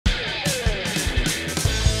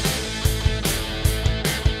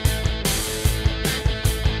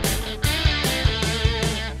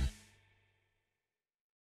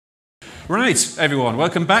Right, everyone,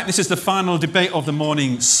 welcome back. This is the final debate of the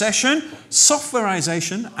morning session,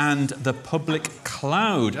 softwarisation and the public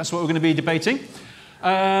cloud. That's what we're going to be debating.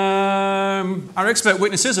 Our expert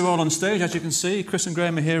witnesses are all on stage, as you can see. Chris and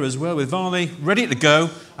Graham are here as well with Varley, ready to go.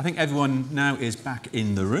 I think everyone now is back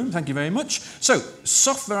in the room. Thank you very much. So,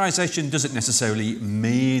 softwarisation doesn't necessarily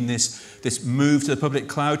mean this move to the public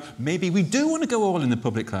cloud. Maybe we do want to go all in the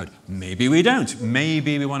public cloud. Maybe we don't.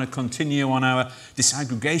 Maybe we want to continue on our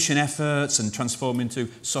disaggregation efforts and transform into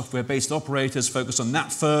software-based operators, focus on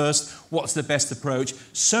that first. What's the best approach?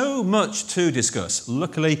 So much to discuss.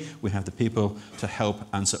 Luckily, we have the people to help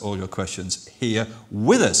answer all your questions here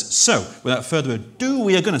with us. So, without further ado,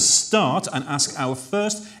 we are going to start and ask our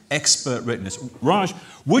first expert witness. Raj,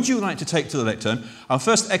 would you like to take to the lectern? Our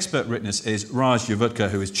first expert witness is Raj Yavudkar,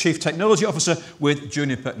 who is Chief Technology Officer with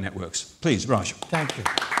Juniper Networks. Please, Raj. Thank you.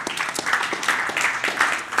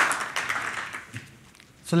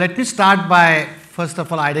 So let me start by, first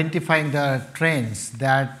of all, identifying the trends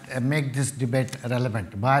that make this debate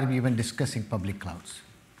relevant. Why are we even discussing public clouds?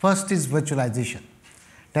 First is virtualization.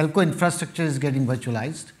 Telco infrastructure is getting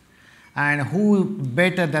virtualized. And who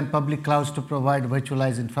better than public clouds to provide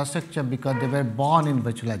virtualized infrastructure, because they were born in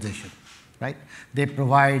virtualization, right? They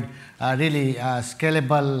provide really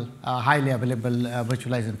scalable, highly available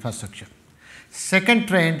virtualized infrastructure. Second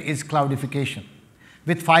trend is cloudification.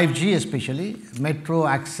 With 5G especially, metro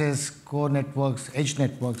access, core networks, edge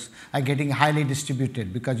networks are getting highly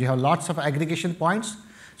distributed because you have lots of aggregation points.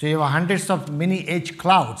 So you have hundreds of mini edge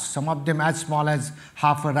clouds, some of them as small as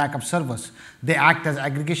half a rack of servers. They act as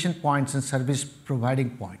aggregation points and service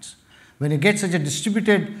providing points. When you get such a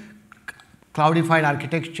distributed cloudified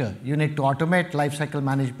architecture, you need to automate lifecycle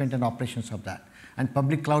management and operations of that. And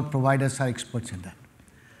public cloud providers are experts in that.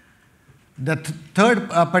 The third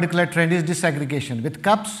particular trend is disaggregation. With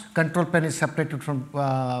cups, control plane is separated from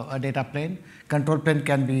a data plane. Control plane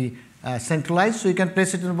can be centralized, so you can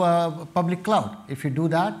place it in public cloud. If you do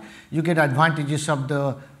that, you get advantages of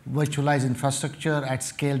the virtualized infrastructure at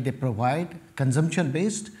scale they provide,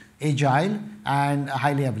 consumption-based, agile, and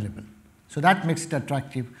highly available. So that makes it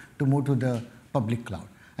attractive to move to the public cloud.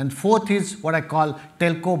 And fourth is what I call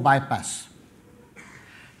telco bypass.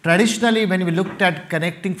 Traditionally, when we looked at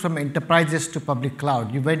connecting from enterprises to public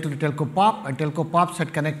cloud, you went to the telco POP, and telco POPs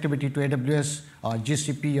had connectivity to AWS or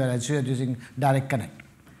GCP or Azhar using direct connect.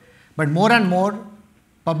 But more and more,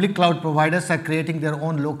 public cloud providers are creating their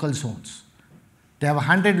own local zones. They have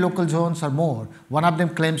 100 local zones or more. One of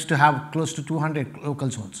them claims to have close to 200 local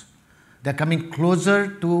zones. They're coming closer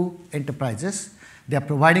to enterprises. They're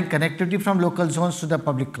providing connectivity from local zones to the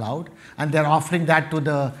public cloud, and they're offering that to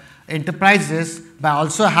the enterprises by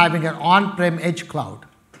also having an on-prem edge cloud,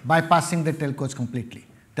 bypassing the telcos completely.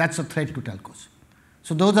 That's a threat to telcos.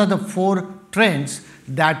 So those are the four trends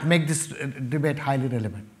that make this debate highly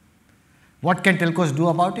relevant. What can telcos do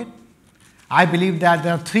about it? I believe that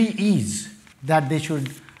there are 3 E's that they should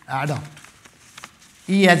adopt.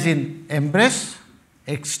 E as in embrace,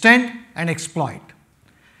 extend, and exploit.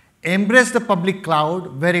 Embrace the public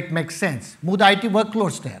cloud where it makes sense. Move the IT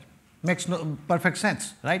workloads there. Makes perfect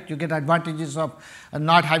sense, right? You get advantages of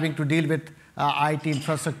not having to deal with IT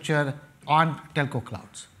infrastructure on telco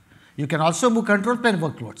clouds. You can also move control plane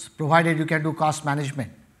workloads, provided you can do cost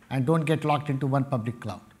management and don't get locked into one public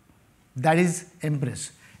cloud. That is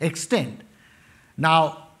embrace. Extend.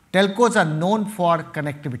 Now, telcos are known for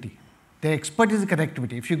connectivity. Their expertise is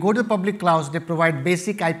connectivity. If you go to the public clouds, they provide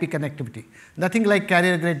basic IP connectivity, nothing like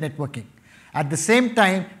carrier-grade networking. At the same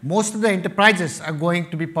time, most of the enterprises are going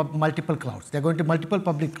to be multiple clouds. They're going to multiple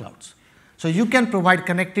public clouds. So you can provide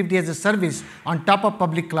connectivity as a service on top of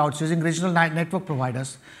public clouds using regional network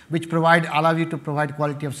providers, which allow you to provide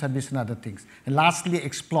quality of service and other things. And lastly,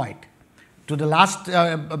 exploit. To the last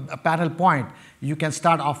panel point, you can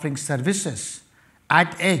start offering services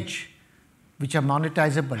at edge, which are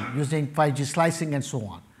monetizable using 5G slicing and so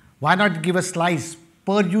on. Why not give a slice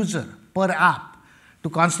per user, per app? To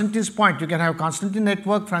Konstantin's point, you can have Konstantin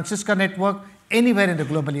network, Francisca network, anywhere in the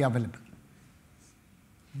globally available.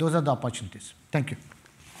 Those are the opportunities. Thank you.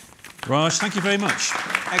 Raj, thank you very much.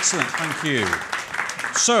 Excellent, thank you.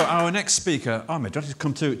 So our next speaker, Ahmed, I'd like to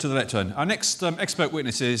come to the lectern. Our next expert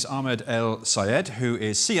witness is Ahmed El Sayed, who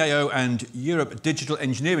is CIO and Europe Digital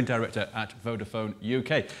Engineering Director at Vodafone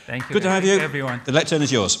UK. Thank you. Good to have you. Everyone. The lectern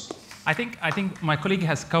is yours. I think my colleague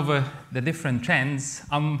has covered the different trends.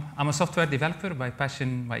 I'm a software developer by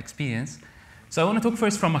passion, by experience. So I want to talk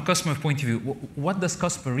first from a customer point of view. What does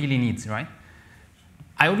customer really need, right?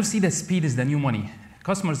 I always see that speed is the new money.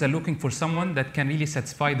 Customers are looking for someone that can really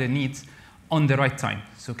satisfy their needs on the right time.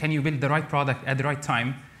 So can you build the right product at the right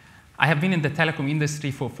time? I have been in the telecom industry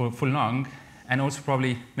for long, and also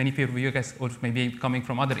probably many people of you guys also maybe coming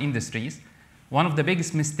from other industries. One of the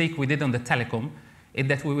biggest mistakes we did on the telecom is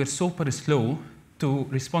that we were super slow to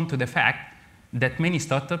respond to the fact that many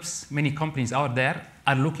startups, many companies out there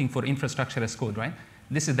are looking for infrastructure as code, right?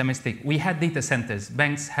 This is the mistake. We had data centers.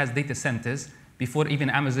 Banks has data centers before even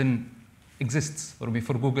Amazon exists or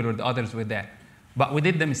before Google or the others were there. But we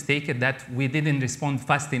did the mistake that we didn't respond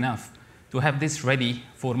fast enough to have this ready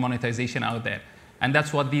for monetization out there. And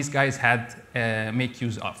that's what these guys had make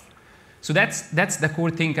use of. So that's the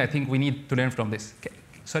core thing I think we need to learn from this. Okay.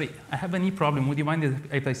 Sorry, I have a knee problem. Would you mind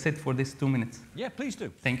if I sit for this 2 minutes? Yeah, please do.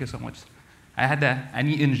 Thank you so much. I had a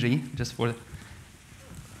knee injury just for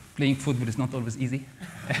playing football is not always easy.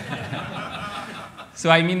 So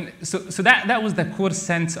I mean, so that was the core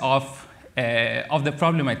sense of the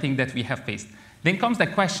problem I think that we have faced. Then comes the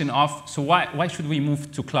question of, so why should we move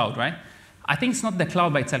to cloud, right? I think it's not the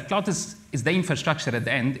cloud by itself. Cloud is the infrastructure at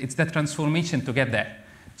the end. It's the transformation to get there.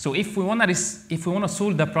 So if we want to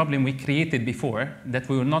solve the problem we created before, that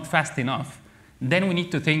we were not fast enough, then we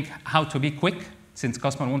need to think how to be quick, since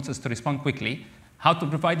customer wants us to respond quickly, how to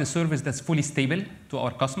provide a service that's fully stable to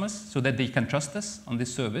our customers so that they can trust us on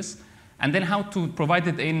this service, and then how to provide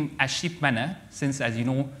it in a cheap manner, since, as you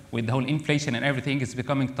know, with the whole inflation and everything, it's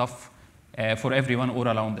becoming tough for everyone all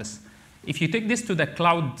around us. If you take this to the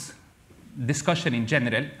cloud discussion in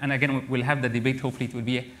general, and again, we'll have the debate, hopefully it will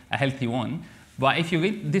be a healthy one, but if you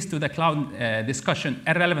get this to the cloud discussion,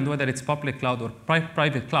 irrelevant whether it's public cloud or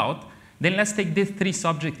private cloud, then let's take these three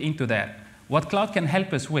subjects into there. What cloud can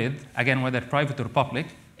help us with, again, whether private or public,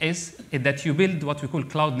 is that you build what we call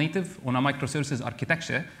cloud native on a microservices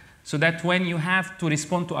architecture, so that when you have to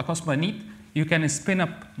respond to a customer need, you can spin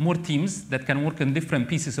up more teams that can work on different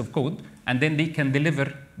pieces of code, and then they can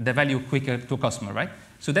deliver the value quicker to customer, right?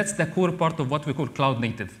 So that's the core part of what we call cloud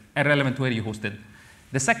native, irrelevant where you host it.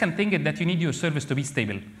 The second thing is that you need your service to be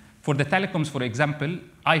stable. For the telecoms, for example,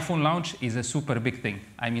 iPhone launch is a super big thing.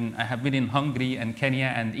 I mean, I have been in Hungary and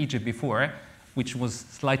Kenya and Egypt before, which was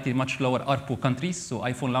slightly much lower ARPU countries, so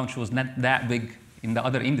iPhone launch was not that big in the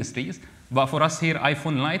other industries. But for us here,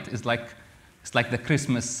 iPhone Lite is it's like the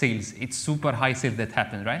Christmas sales. It's super high sales that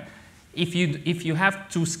happen, right? If you have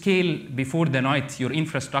to scale before the night your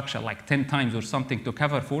infrastructure like 10 times or something to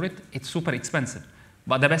cover for it, it's super expensive.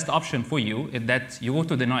 But the best option for you is that you go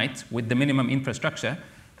to the night with the minimum infrastructure.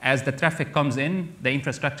 As the traffic comes in, the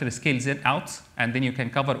infrastructure scales it out, and then you can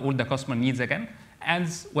cover all the customer needs again. And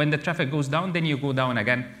when the traffic goes down, then you go down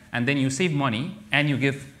again, and then you save money, and you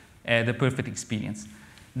give the perfect experience.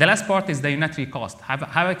 The last part is the unitary cost,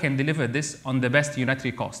 how I can deliver this on the best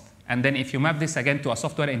unitary cost. And then if you map this again to a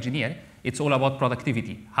software engineer, it's all about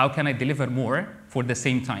productivity. How can I deliver more for the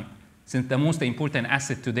same time? Since the most important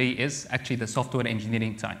asset today is actually the software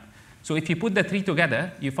engineering time. So if you put the three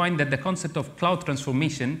together, you find that the concept of cloud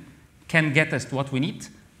transformation can get us to what we need.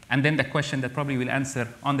 And then the question that probably we'll answer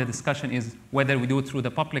on the discussion is whether we do it through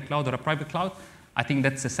the public cloud or a private cloud. I think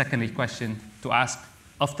that's a secondary question to ask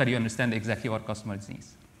after you understand exactly what customers need.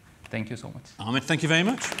 Thank you so much. Ahmed, thank you very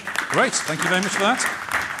much. Great, thank you very much for that.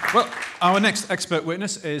 Well, our next expert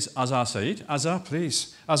witness is Azhar Sayeed. Azhar,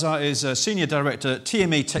 please. Azhar is Senior Director,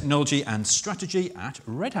 TME Technology and Strategy at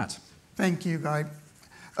Red Hat. Thank you, Guy.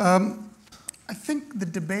 I think the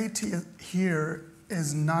debate here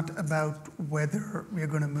is not about whether we are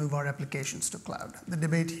going to move our applications to cloud. The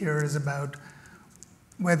debate here is about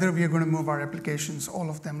whether we are going to move our applications, all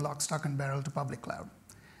of them lock, stock, and barrel, to public cloud.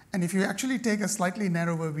 And if you actually take a slightly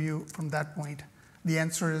narrower view from that point, the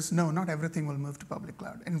answer is no, not everything will move to public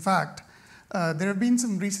cloud. In fact, there have been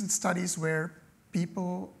some recent studies where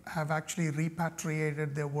people have actually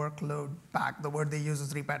repatriated their workload back. The word they use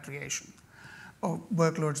is repatriation, or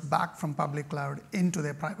workloads back from public cloud into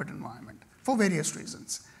their private environment for various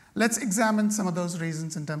reasons. Let's examine some of those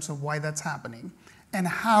reasons in terms of why that's happening and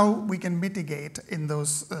how we can mitigate in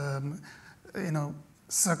those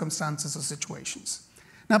circumstances or situations.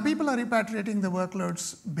 Now, people are repatriating the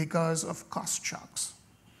workloads because of cost shocks.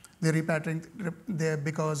 They're repatriating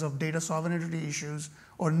because of data sovereignty issues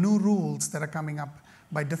or new rules that are coming up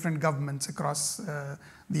by different governments across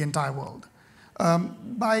the entire world.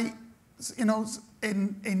 By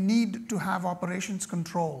a need to have operations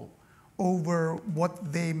control over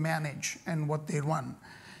what they manage and what they run.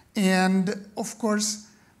 And of course,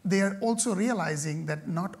 they are also realizing that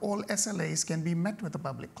not all SLAs can be met with the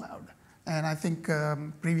public cloud. And I think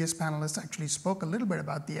previous panelists actually spoke a little bit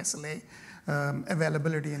about the SLA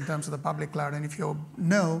availability in terms of the public cloud. And if you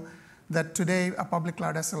know that today a public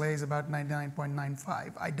cloud SLA is about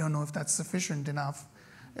 99.95, I don't know if that's sufficient enough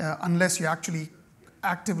unless you actually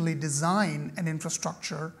actively design an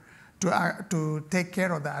infrastructure to take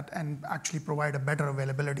care of that and actually provide a better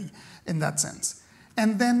availability in that sense.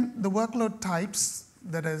 And then the workload types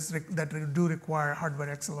that do require hardware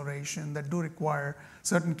acceleration, that do require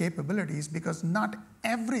certain capabilities, because not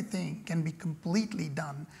everything can be completely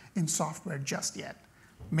done in software just yet.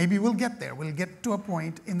 Maybe we'll get there. We'll get to a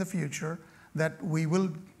point in the future that we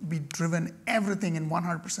will be driven everything in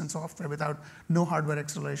 100% software without no hardware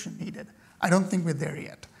acceleration needed. I don't think we're there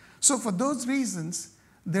yet. So for those reasons,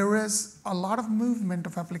 there is a lot of movement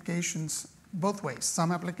of applications both ways.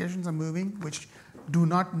 Some applications are moving which do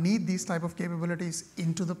not need these type of capabilities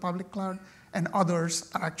into the public cloud, and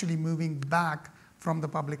others are actually moving back from the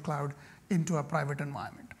public cloud into a private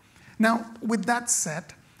environment. Now, with that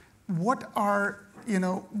said, what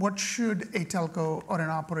should a telco or an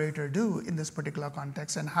operator do in this particular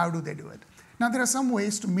context, and how do they do it? Now, there are some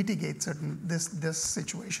ways to mitigate this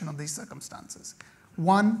situation or these circumstances.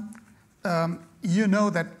 One, you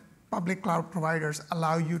know that public cloud providers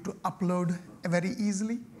allow you to upload very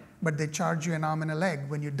easily, but they charge you an arm and a leg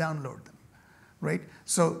when you download them, right?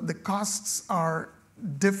 So the costs are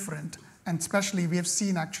different, and especially we have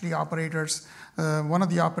seen actually operators, one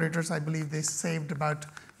of the operators, I believe they saved about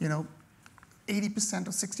 80%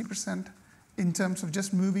 or 60% in terms of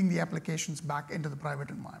just moving the applications back into the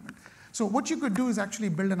private environment. So what you could do is actually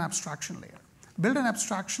build an abstraction layer. Build an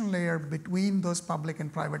abstraction layer between those public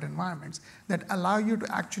and private environments that allow you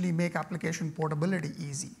to actually make application portability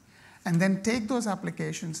easy. And then take those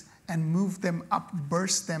applications and move them up,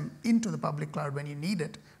 burst them into the public cloud when you need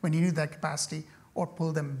it, when you need that capacity, or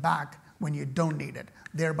pull them back when you don't need it,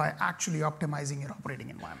 thereby actually optimizing your operating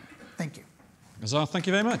environment. Thank you. Azhar, thank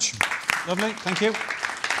you very much. Lovely, thank you.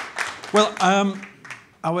 Well,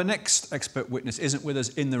 our next expert witness isn't with us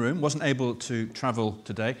in the room, wasn't able to travel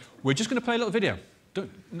today. We're just going to play a little video.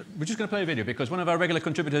 We're just going to play a video because one of our regular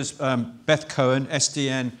contributors, Beth Cohen,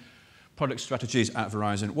 SDN Product Strategies at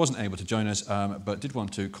Verizon, wasn't able to join us, but did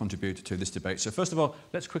want to contribute to this debate. So first of all,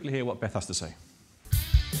 let's quickly hear what Beth has to say.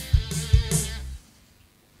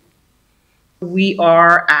 We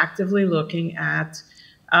are actively looking at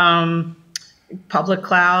public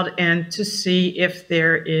cloud and to see if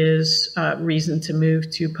there is reason to move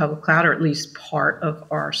to public cloud, or at least part of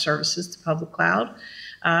our services to public cloud.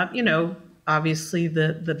 Obviously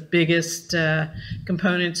the biggest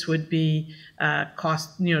components would be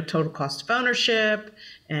cost, total cost of ownership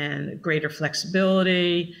and greater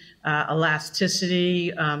flexibility,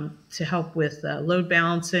 elasticity to help with load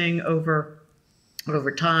balancing over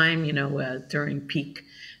time, during peak,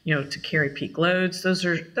 to carry peak loads. Those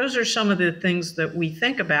are some of the things that we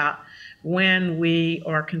think about when we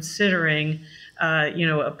are considering,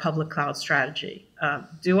 a public cloud strategy.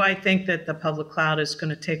 Do I think that the public cloud is going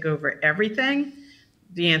to take over everything?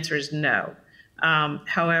 The answer is no.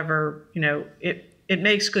 However, it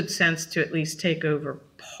makes good sense to at least take over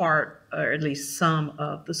part, or at least some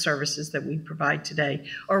of the services that we provide today,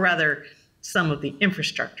 or rather some of the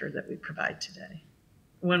infrastructure that we provide today.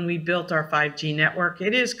 When we built our 5G network,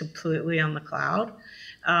 it is completely on the cloud.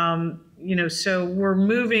 So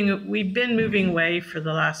we've been moving away for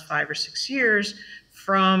the last 5 or 6 years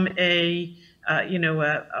from a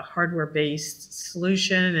hardware-based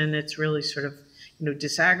solution, and it's really sort of,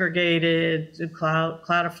 disaggregated,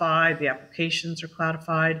 cloudified, the applications are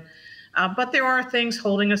cloudified. But there are things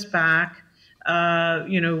holding us back.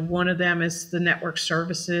 One of them is the network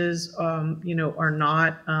services, are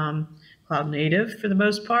not cloud native for the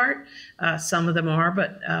most part. Some of them are,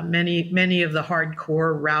 but many of the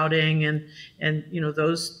hardcore routing and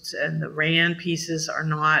those and the RAN pieces are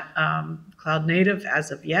not cloud native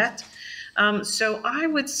as of yet. So I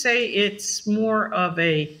would say it's more of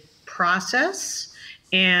a process,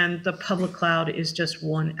 and the public cloud is just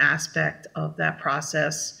one aspect of that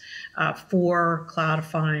process for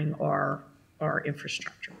cloudifying our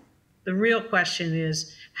infrastructure. The real question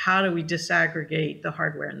is, how do we disaggregate the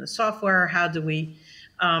hardware and the software? How do we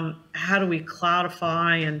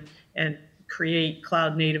cloudify and create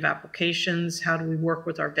cloud native applications? How do we work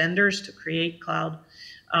with our vendors to create cloud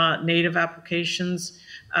native applications?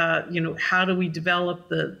 How do we develop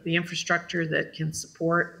the infrastructure that can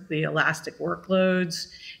support the elastic workloads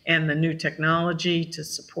and the new technology to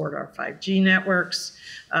support our 5G networks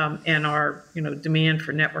and our demand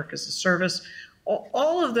for network as a service?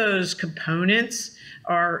 All of those components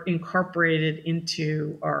are incorporated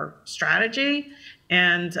into our strategy,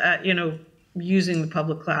 and using the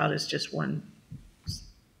public cloud is just one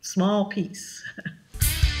small piece.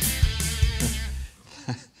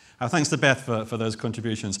 Thanks to Beth for those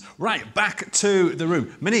contributions. Right, back to the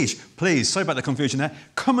room. Manish, please, sorry about the confusion there.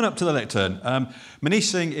 Coming up to the lectern, Manish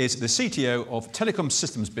Singh is the CTIO of Telecom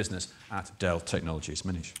Systems Business at Dell Technologies.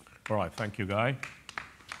 Manish. All right, thank you, Guy.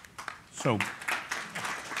 So,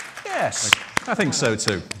 yes, I think so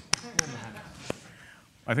too.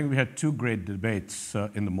 I think we had two great debates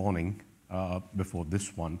in the morning before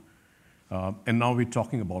this one, and now we're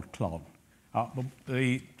talking about cloud.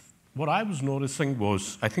 What I was noticing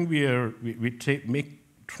was, I think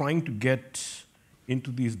trying to get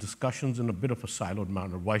into these discussions in a bit of a siloed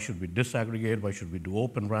manner. Why should we disaggregate? Why should we do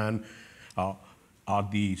Open RAN? Are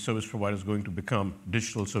the service providers going to become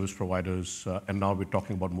digital service providers? And now we're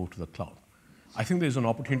talking about move to the cloud. I think there's an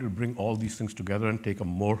opportunity to bring all these things together and take a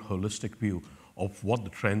more holistic view of what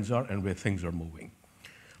the trends are and where things are moving.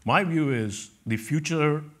 My view is the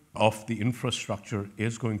future of the infrastructure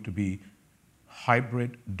is going to be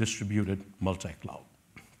hybrid, distributed, multi-cloud.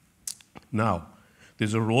 Now,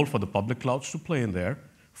 there's a role for the public clouds to play in there.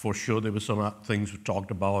 For sure, there were some things we talked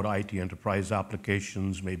about, IT enterprise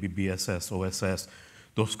applications, maybe BSS, OSS,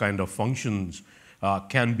 those kind of functions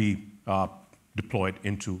can be deployed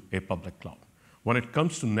into a public cloud. When it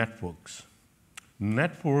comes to networks,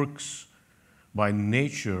 networks by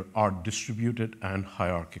nature are distributed and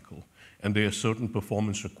hierarchical, and there are certain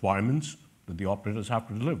performance requirements that the operators have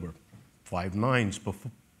to deliver. 5 nines,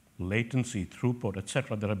 latency, throughput, et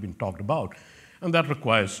cetera, that have been talked about, and that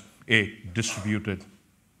requires a distributed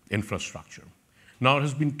infrastructure. Now it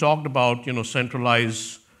has been talked about,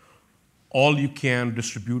 centralize all you can,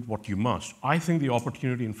 distribute what you must. I think the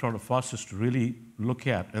opportunity in front of us is to really look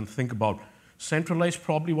at and think about centralize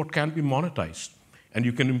probably what can be monetized, and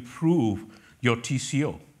you can improve your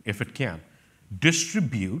TCO if it can.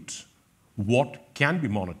 Distribute what can be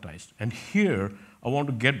monetized. And here, I want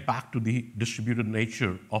to get back to the distributed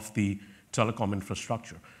nature of the telecom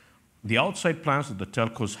infrastructure. The outside plans that the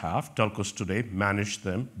telcos have, telcos today manage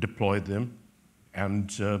them, deploy them, and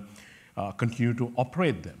continue to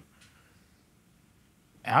operate them.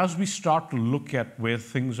 As we start to look at where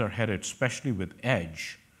things are headed, especially with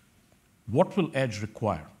edge, what will edge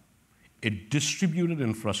require? A distributed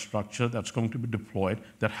infrastructure that's going to be deployed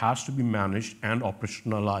that has to be managed and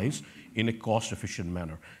operationalized in a cost-efficient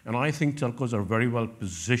manner. And I think telcos are very well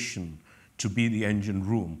positioned to be the engine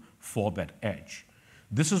room for that edge.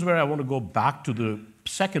 This is where I want to go back to the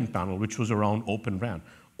second panel, which was around Open RAN.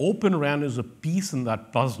 Open RAN is a piece in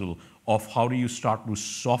that puzzle of how do you start to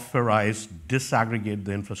softwareize, disaggregate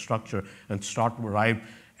the infrastructure, and start to arrive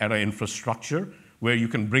at an infrastructure where you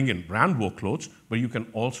can bring in RAN workloads, but you can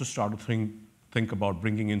also start to think about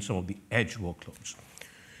bringing in some of the edge workloads.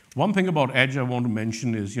 One thing about edge I want to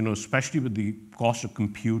mention is, especially with the cost of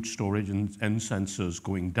compute, storage, and sensors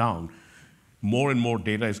going down, more and more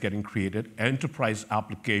data is getting created. Enterprise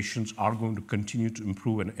applications are going to continue to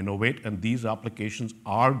improve and innovate, and these applications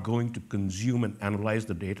are going to consume and analyze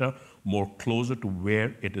the data more closer to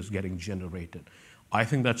where it is getting generated. I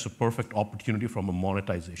think that's a perfect opportunity from a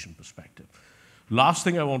monetization perspective. Last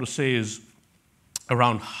thing I want to say is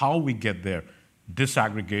around how we get there.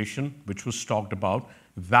 Disaggregation, which was talked about,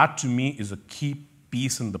 that to me is a key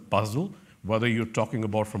piece in the puzzle, whether you're talking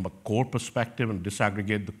about from a core perspective and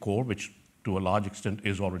disaggregate the core, which to a large extent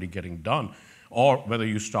is already getting done, or whether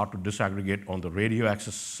you start to disaggregate on the radio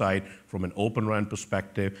access side from an Open RAN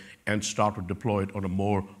perspective and start to deploy it on a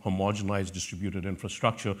more homogenized distributed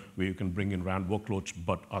infrastructure where you can bring in RAN workloads,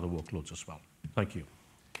 but other workloads as well. Thank you.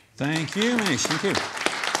 Thank you, Manish. Thank you.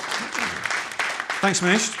 Thanks,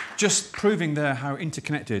 Manish. Just proving there how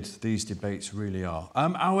interconnected these debates really are.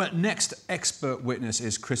 Our next expert witness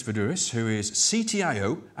is Chris Voudouris, who is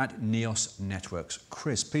CTIO at Rios Networks.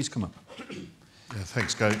 Chris, please come up. Yeah,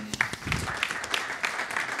 thanks, Guy.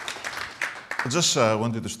 I just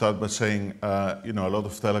wanted to start by saying, a lot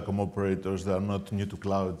of telecom operators, they are not new to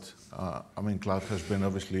cloud. Cloud has been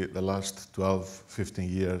obviously the last 12, 15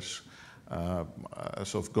 years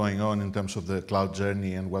sort of going on in terms of the cloud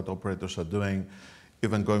journey and what operators are doing.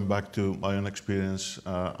 Even going back to my own experience,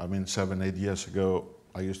 7, 8 years ago,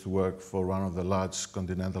 I used to work for one of the large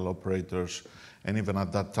continental operators. And even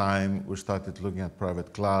at that time, we started looking at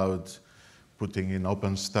private cloud, putting in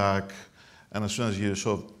OpenStack. And as soon as you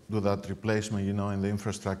sort of do that replacement, in the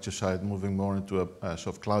infrastructure side, moving more into a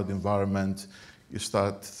sort of cloud environment, you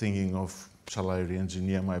start thinking of, shall I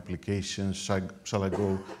re-engineer my applications? Shall I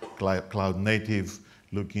go cloud native,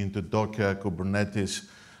 looking into Docker, Kubernetes?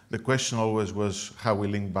 The question always was how we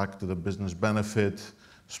link back to the business benefit,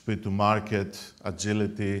 speed to market,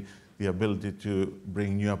 agility, the ability to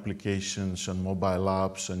bring new applications and mobile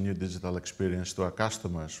apps and new digital experience to our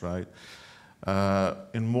customers, right?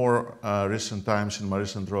 In more recent times, in my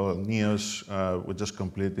recent role at Rios, we're just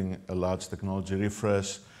completing a large technology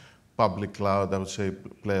refresh. Public cloud, I would say,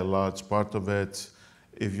 play a large part of it.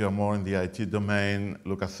 If you're more in the IT domain,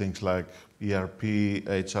 look at things like ERP,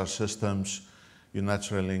 HR systems. You're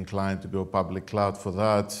naturally inclined to go public cloud for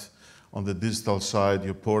that. On the digital side,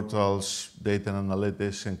 your portals, data and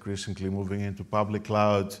analytics, increasingly moving into public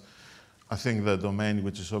cloud. I think the domain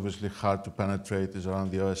which is obviously hard to penetrate is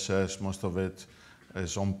around the OSS. Most of it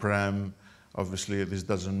is on-prem. Obviously, this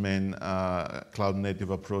doesn't mean cloud-native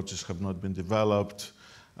approaches have not been developed.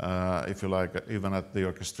 If you like, even at the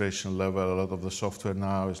orchestration level, a lot of the software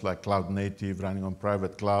now is like cloud-native, running on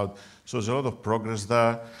private cloud. So there's a lot of progress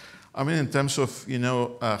there. I mean, in terms of,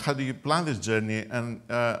 how do you plan this journey? And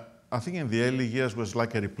I think in the early years was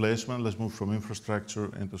like a replacement. Let's move from infrastructure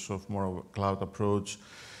into sort of more of a cloud approach.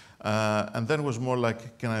 And then it was more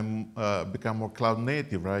like, can I become more cloud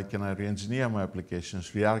native, right? Can I re-engineer my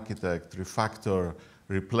applications, re-architect, refactor,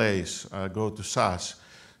 replace, go to SaaS?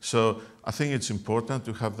 So I think it's important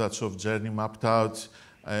to have that sort of journey mapped out.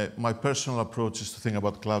 My personal approach is to think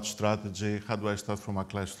about cloud strategy. How do I start from a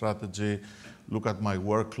cloud strategy? Look at my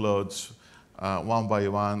workloads one by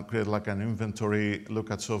one, create like an inventory,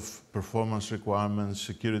 look at sort of performance requirements,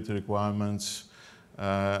 security requirements,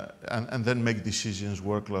 and then make decisions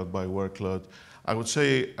workload by workload. I would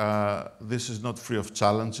say this is not free of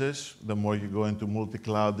challenges. The more you go into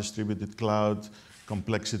multi-cloud, distributed cloud,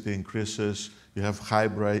 complexity increases. You have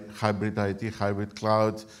hybrid IT, hybrid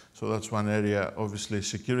cloud. So that's one area. Obviously,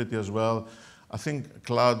 security as well. I think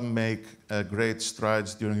cloud make great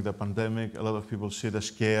strides during the pandemic. A lot of people see the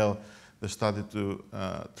scale. They started to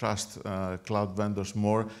trust cloud vendors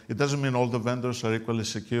more. It doesn't mean all the vendors are equally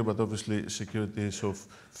secure, but obviously security sort of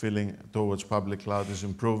feeling towards public cloud is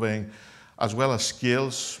improving, as well as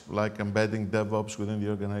skills like embedding DevOps within the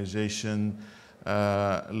organization,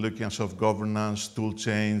 looking at sort of governance, tool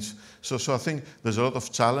chains. So I think there's a lot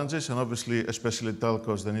of challenges, and obviously, especially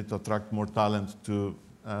telcos, they need to attract more talent to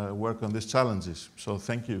work on these challenges. So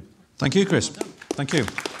thank you. Thank you, Chris. Thank you.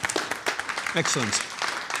 Excellent.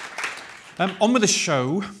 On with the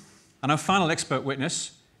show, and our final expert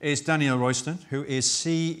witness is Danielle Royston, who is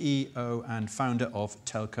CEO and founder of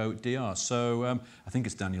TelcoDR. So I think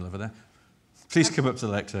it's Danielle over there. Please come up to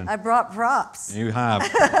the lectern. I brought props. You have.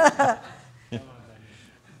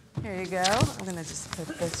 Here you go. I'm going to just put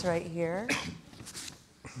this right here.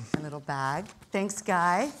 A little bag. Thanks,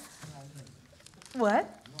 Guy.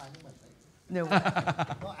 What? No.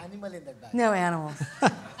 No animal in that bag. No animals.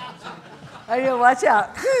 Oh, yeah, watch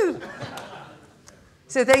out.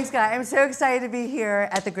 So thanks, Guy. I'm so excited to be here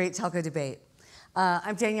at the Great Telco Debate.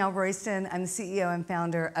 I'm Danielle Royston. I'm the CEO and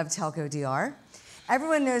founder of TelcoDR.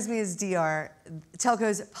 Everyone knows me as DR,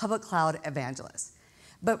 Telco's public cloud evangelist.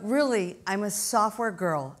 But really, I'm a software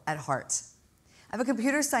girl at heart. I have a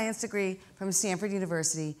computer science degree from Stanford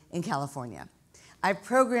University in California. I've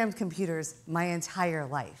programmed computers my entire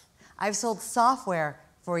life. I've sold software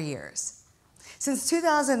for years. Since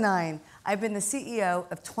 2009, I've been the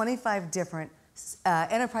CEO of 25 different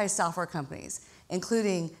enterprise software companies,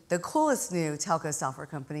 including the coolest new telco software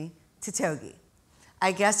company, Totogi.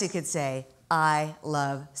 I guess you could say, I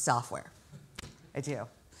love software. I do.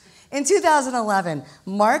 In 2011,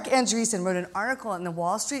 Mark Andreessen wrote an article in the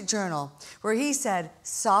Wall Street Journal where he said,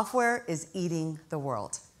 software is eating the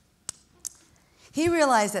world. He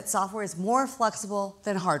realized that software is more flexible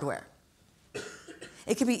than hardware.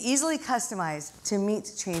 It can be easily customized to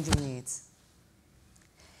meet changing needs.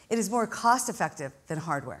 It is more cost-effective than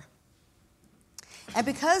hardware. And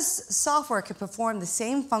because software can perform the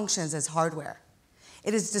same functions as hardware,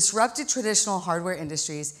 it has disrupted traditional hardware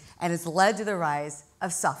industries and has led to the rise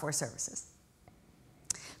of software services.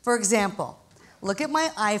 For example, look at my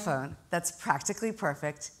iPhone that's practically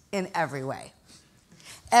perfect in every way.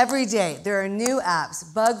 Every day, there are new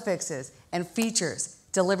apps, bug fixes, and features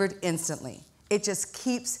delivered instantly. It just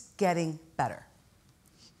keeps getting better.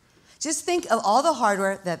 Just think of all the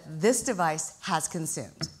hardware that this device has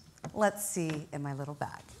consumed. Let's see in my little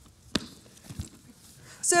bag.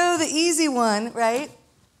 So the easy one, right,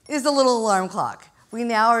 is the little alarm clock. We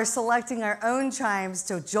now are selecting our own chimes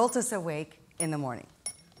to jolt us awake in the morning.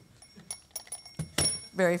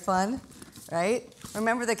 Very fun, right?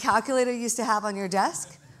 Remember the calculator you used to have on your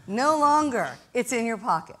desk? No longer. It's in your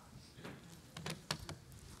pocket.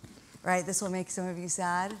 Right, this will make some of you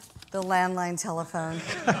sad. The landline telephone.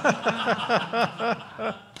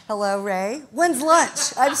 Hello, Ray. When's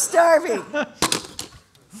lunch? I'm starving.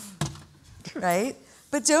 Right?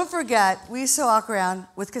 But don't forget, we used to walk around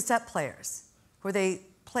with cassette players where they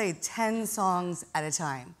played 10 songs at a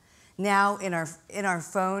time. Now, in our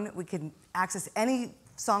phone, we can access any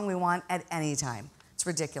song we want at any time. It's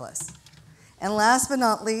ridiculous. And last but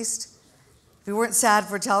not least, if we weren't sad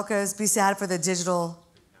for telcos, be sad for the digital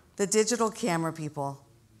the digital camera people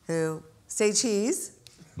who say cheese.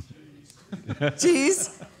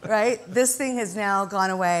 Cheese, right? This thing has now gone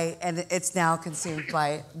away and it's now consumed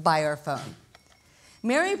by our phone.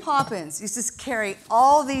 Mary Poppins used to carry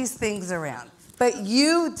all these things around, but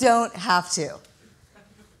you don't have to.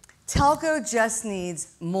 Telco just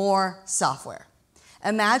needs more software.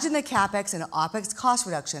 Imagine the CapEx and OpEx cost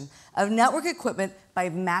reduction of network equipment by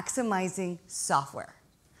maximizing software.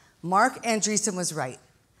 Mark Andreessen was right.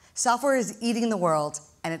 Software is eating the world,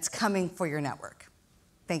 and it's coming for your network.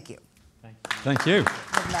 Thank you. Thank you.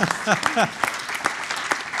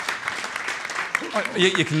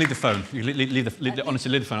 You can leave the phone. You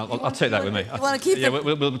honestly, leave the phone. I'll take that with me. You want to keep yeah,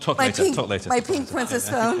 we'll talk later. Talk later. My pink princess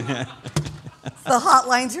phone. The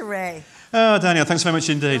hotline to Ray. Oh, Danielle, thanks very much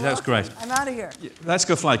indeed. That was great. I'm out of here. Let's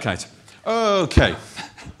go fly kite. Okay.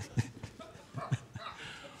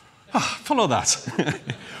 Follow that.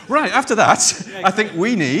 Right, after that, I think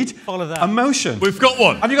we need a motion. We've got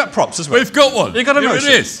one. Have you got props as well? We've got one. You've got a motion?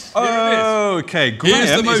 Here it is. Okay,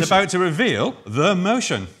 Graham is about to reveal the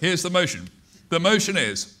motion. Here's the motion. The motion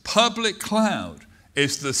is public cloud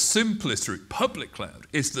is the simplest route. Public cloud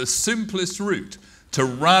is the simplest route to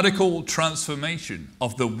radical transformation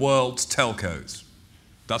of the world's telcos.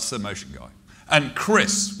 That's the motion, guy. And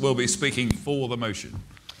Chris will be speaking for the motion.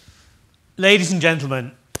 Ladies and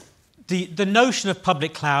gentlemen, the notion of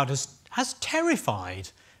public cloud has terrified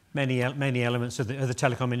many elements of the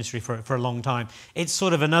telecom industry for a long time. It's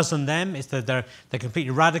sort of an us and them. It's that they're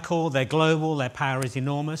completely radical, they're global, their power is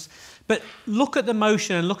enormous. But look at the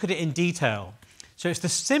motion and look at it in detail. So it's the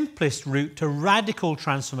simplest route to radical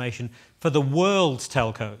transformation for the world's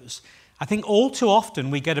telcos. I think all too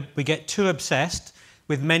often we get too obsessed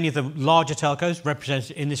with many of the larger telcos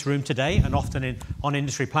represented in this room today and often on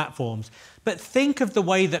industry platforms. But think of the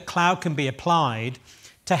way that cloud can be applied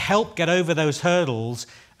to help get over those hurdles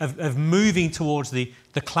of moving towards the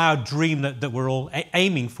cloud dream that we're all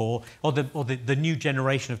aiming for, or the new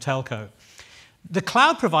generation of telco. The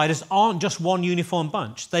cloud providers aren't just one uniform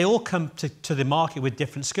bunch. They all come to the market with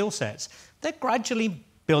different skill sets. They're gradually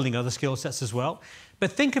building other skill sets as well.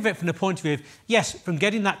 But think of it from the point of view of, yes, from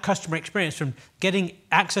getting that customer experience, from getting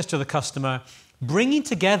access to the customer, bringing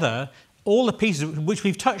together all the pieces which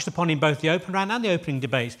we've touched upon in both the open round and the opening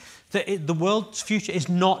debates, that the world's future is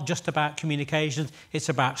not just about communications, it's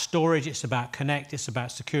about storage, it's about connect, it's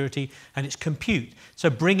about security, and it's compute. So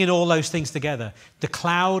bringing all those things together. The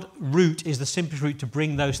cloud route is the simplest route to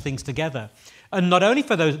bring those things together. And not only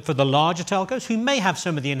for the larger telcos, who may have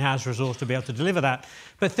some of the in-house resource to be able to deliver that,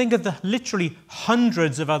 but think of the literally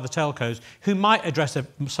hundreds of other telcos who might address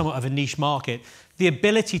somewhat of a niche market. The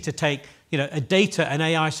ability to take a data and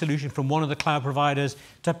AI solution from one of the cloud providers,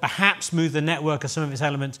 to perhaps move the network or some of its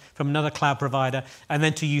elements from another cloud provider, and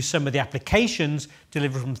then to use some of the applications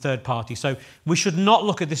delivered from third parties. So we should not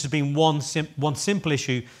look at this as being one simple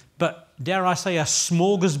issue, but dare I say a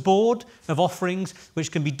smorgasbord of offerings which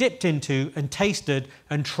can be dipped into and tasted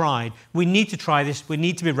and tried. We need to try this. We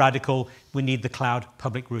need to be radical. We need the cloud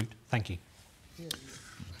public route. Thank you.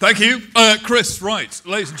 Thank you. Chris, right.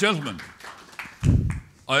 Ladies and gentlemen,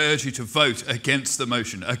 I urge you to vote against the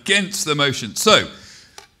motion. Against the motion. So,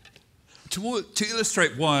 to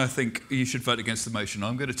illustrate why I think you should vote against the motion,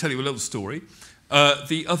 I'm going to tell you a little story.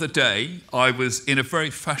 The other day, I was in a very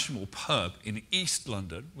fashionable pub in East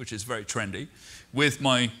London, which is very trendy, with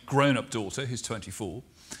my grown-up daughter, who's 24,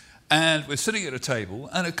 and we're sitting at a table,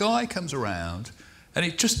 and a guy comes around, and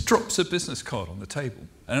he just drops a business card on the table.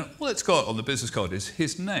 And all it's got on the business card is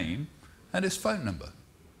his name and his phone number.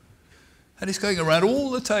 And he's going around all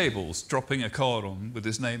the tables, dropping a card on with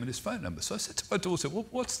his name and his phone number. So I said to my daughter, well,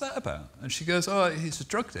 what's that about? And she goes, oh, he's a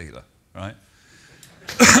drug dealer, right?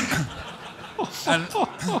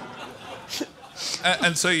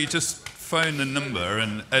 and so you just phone the number,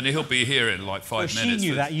 and he'll be here in like 5 minutes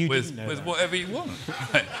with whatever you want.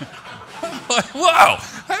 Right? Like, wow,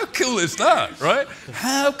 how cool is that, right?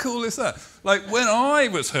 How cool is that? Like, when I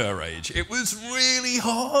was her age, it was really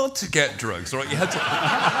hard to get drugs, right? You had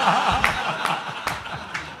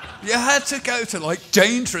to go to like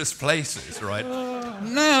dangerous places, right?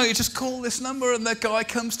 Now you just call this number and the guy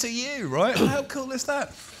comes to you, right? How cool is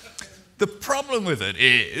that? The problem with it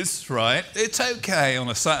is, right, it's okay on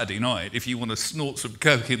a Saturday night if you want to snort some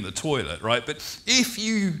coke in the toilet, right? But if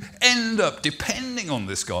you end up depending on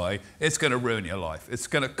this guy, it's going to ruin your life. It's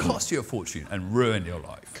going to cost you a fortune and ruin your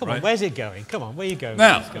life. Come on, where's it going? Come on, where are you going?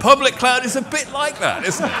 Now, public cloud is a bit like that,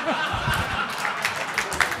 isn't it?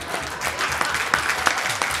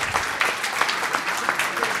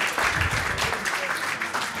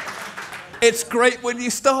 It's great when you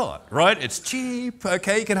start, right? It's cheap,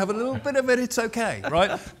 okay, you can have a little bit of it, it's okay,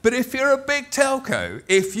 right? But if you're a big telco,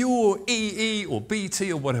 if you're EE or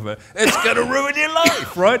BT or whatever, it's going to ruin your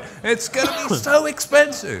life, right? It's going to be so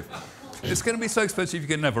expensive. It's going to be so expensive you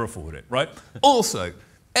can never afford it, right? Also,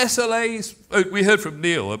 SLAs, we heard from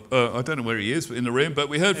Neil, I don't know where he is in the room, but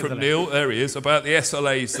we heard from Neil, there he is, about the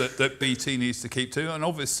SLAs that BT needs to keep to, and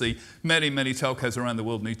obviously many, many telcos around the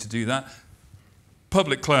world need to do that.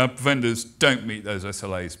 Public cloud vendors don't meet those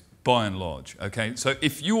SLAs by and large, okay? So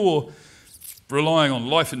if you're relying on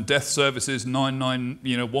life and death services,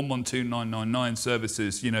 112.999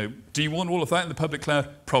 services, do you want all of that in the public cloud?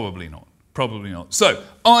 Probably not, probably not. So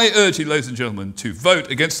I urge you, ladies and gentlemen, to vote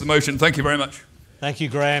against the motion. Thank you very much. Thank you,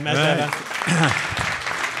 Graham, as ever.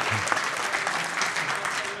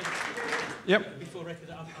 Yep. Before record,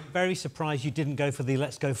 I'm very surprised you didn't go for the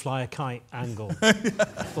let's go fly a kite angle. I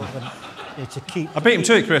thought that, to keep... I beat him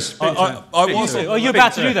to it, Chris. Oh, you're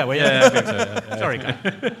about to do that, were you? Yeah, I beat him to it. Sorry, Graham.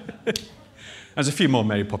 There's a few more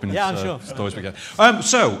Mary Poppins stories we get.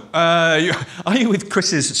 So, are you with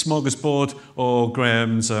Chris's smorgasbord or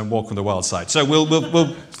Graham's walk on the wild side? So we'll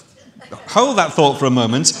hold that thought for a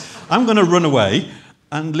moment. I'm going to run away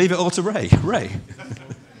and leave it all to Ray. Ray.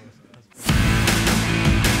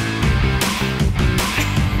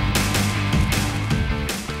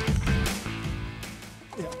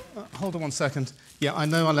 Hold on 1 second. Yeah, I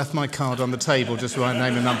know I left my card on the table just where I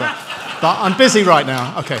name a number. But I'm busy right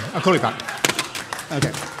now. OK, I'll call you back. OK.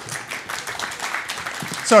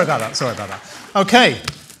 Sorry about that. OK.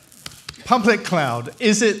 Public cloud.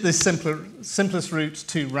 Is it the simplest route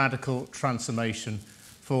to radical transformation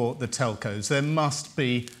for the telcos? There must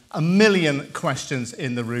be a million questions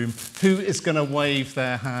in the room. Who is going to wave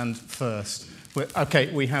their hand first? OK,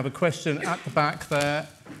 we have a question at the back there.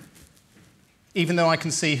 Even though I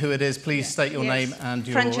can see who it is, please state your name and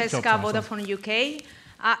your Francesca, job title. Vodafone UK.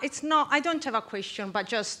 I don't have a question, but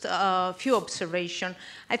just a few observations.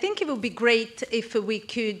 I think it would be great if we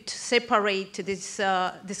could separate this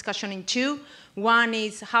discussion in two. One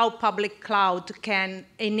is how public cloud can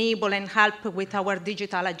enable and help with our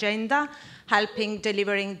digital agenda, helping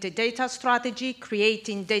delivering the data strategy,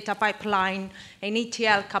 creating data pipeline, and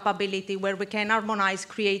ETL capability where we can harmonize,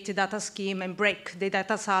 create a data scheme, and break the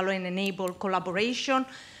data silo and enable collaboration.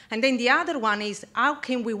 And then the other one is how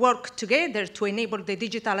can we work together to enable the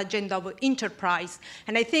digital agenda of enterprise?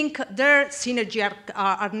 And I think their synergy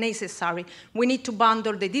are necessary. We need to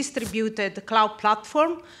bundle the distributed cloud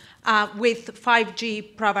platform with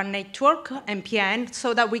 5G private network, MPN,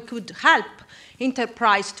 so that we could help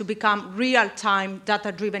enterprise to become real-time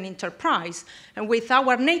data-driven enterprise. And with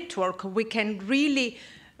our network, we can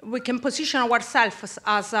position ourselves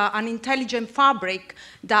as an intelligent fabric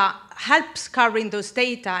that helps carrying those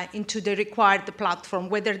data into the required platform,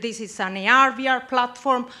 whether this is an AR, VR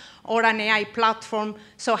platform or an AI platform.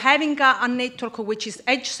 So having a network which is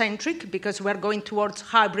edge-centric, because we're going towards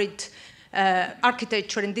hybrid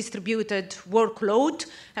architecture and distributed workload,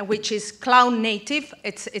 and which is cloud native,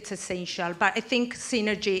 it's essential. But I think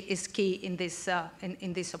synergy is key in this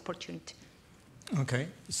opportunity. Okay,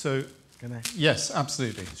 so yes,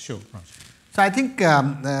 absolutely, sure. So I think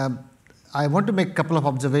I want to make a couple of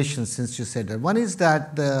observations since you said that. One is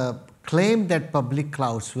that the claim that public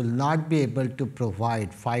clouds will not be able to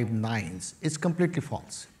provide 5 nines is completely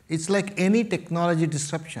false. It's like any technology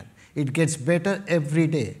disruption. It gets better every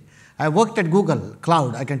day. I worked at Google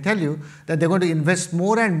Cloud. I can tell you that they're going to invest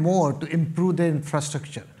more and more to improve their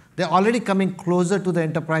infrastructure. They're already coming closer to the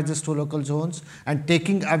enterprises, to local zones, and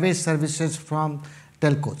taking away services from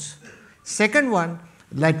telcos. Second one,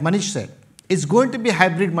 like Manish said, is going to be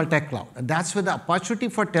hybrid multi-cloud. And that's where the opportunity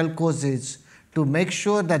for telcos is to make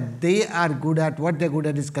sure that they are good at what they're good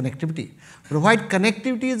at is connectivity. Provide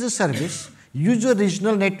connectivity as a service, use your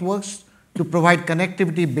regional networks to provide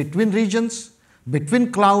connectivity between regions,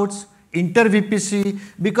 between clouds, inter-VPC,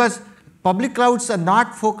 because public clouds are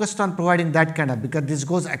not focused on providing that kind of, because this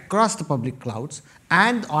goes across the public clouds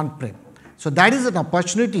and on-prem. So that is an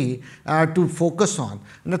opportunity to focus on.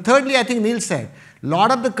 And thirdly, I think Neil said, a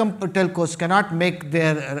lot of the telcos cannot make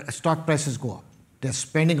their stock prices go up. They're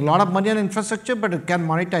spending a lot of money on infrastructure, but it can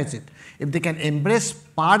monetize it. If they can embrace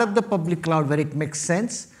part of the public cloud where it makes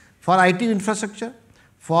sense for IT infrastructure,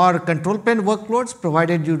 for control plane workloads,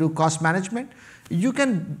 provided you do cost management, you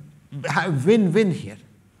can have win-win here.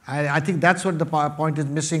 I think that's what the point is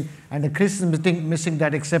missing, and Chris is missing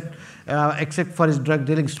that except for his drug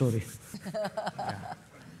dealing story. Yeah.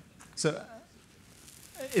 So,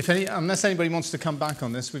 unless anybody wants to come back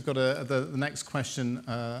on this, we've got the next question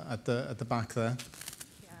at the back there.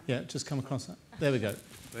 Yeah. Yeah, just come across that. There we go.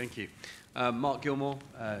 Thank you. Mark Gilmore,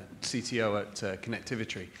 CTO at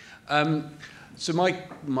Connectivity. So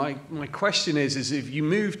my question is if you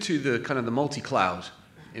move to the kind of the multi-cloud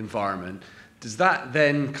environment, does that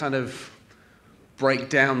then kind of break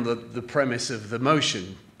down the premise of the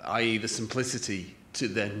motion, i.e. the simplicity to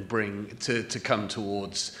then bring to come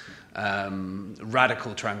towards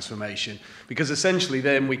radical transformation? Because essentially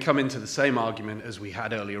then we come into the same argument as we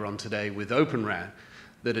had earlier on today with Open RAN,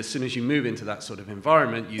 that as soon as you move into that sort of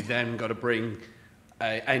environment, you then got to bring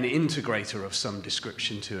an integrator of some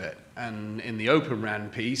description to it. And in the Open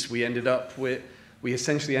RAN piece, we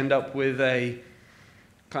essentially end up with a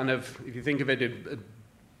kind of, if you think of it,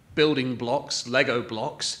 building blocks, Lego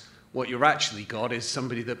blocks. What you're actually got is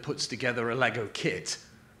somebody that puts together a Lego kit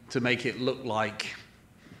to make it look like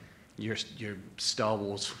your Star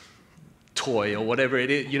Wars toy or whatever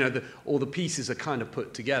it is. You know, all the pieces are kind of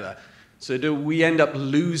put together. So do we end up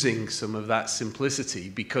losing some of that simplicity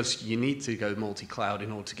because you need to go multi-cloud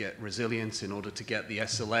in order to get resilience, in order to get the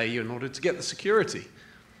SLA, in order to get the security,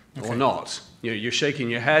 or not? You're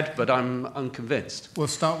shaking your head, but I'm unconvinced. We'll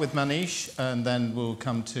start with Manish, and then we'll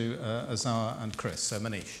come to Azhar and Chris. So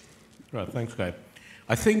Manish. Right, thanks, Guy.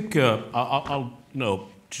 I think I'll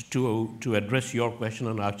to address your question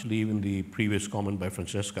and actually even the previous comment by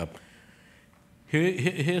Francesca,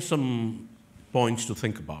 here's some points to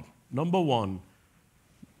think about. Number one,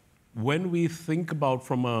 when we think about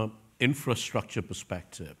from an infrastructure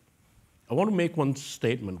perspective, I want to make one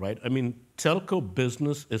statement, right? I mean, telco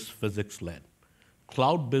business is physics-led.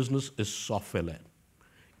 Cloud business is software-led.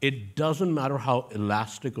 It doesn't matter how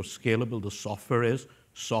elastic or scalable the software is,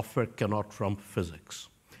 software cannot trump physics.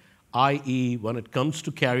 I.e., when it comes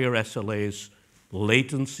to carrier SLAs,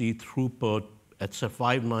 latency, throughput, etc.,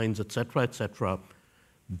 5 nines, et cetera,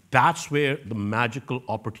 that's where the magical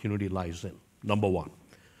opportunity lies in, number one.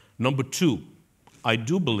 Number two, I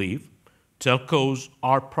do believe telcos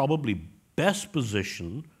are probably best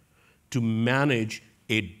positioned to manage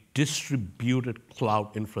a distributed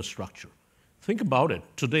cloud infrastructure. Think about it.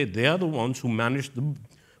 Today, they are the ones who manage the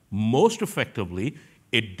most effectively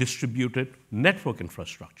a distributed network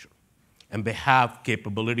infrastructure. And they have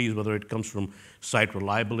capabilities, whether it comes from site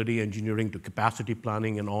reliability engineering to capacity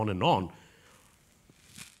planning and on and on.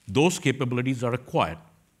 Those capabilities are acquired.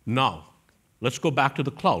 Now, let's go back to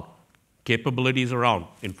the cloud. Capabilities around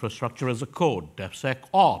infrastructure as a code,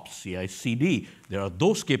 DevSecOps, CI/CD, there are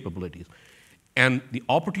those capabilities. And the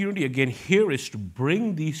opportunity again here is to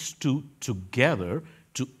bring these two together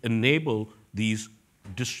to enable these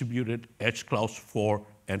distributed edge clouds for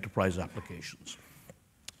enterprise applications.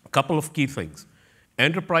 A couple of key things.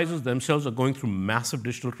 Enterprises themselves are going through massive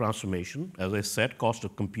digital transformation. As I said, cost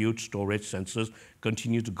of compute, storage, sensors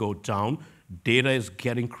continue to go down. Data is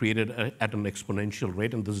getting created at an exponential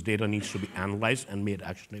rate, and this data needs to be analyzed and made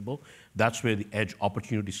actionable. That's where the edge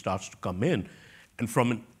opportunity starts to come in. And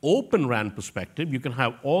from an Open RAN perspective, you can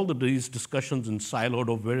have all these discussions in siloed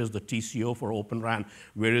of where is the TCO for Open RAN,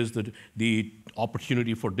 where is the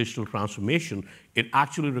opportunity for digital transformation. It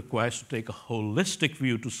actually requires to take a holistic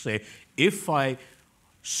view to say, if I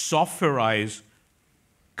softwareize,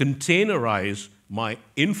 containerize my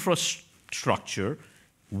infrastructure,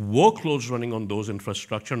 workloads running on those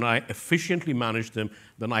infrastructure, and I efficiently manage them,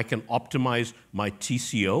 then I can optimize my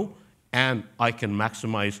TCO and I can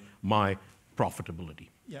maximize my profitability.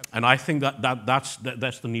 Yep. And I think that's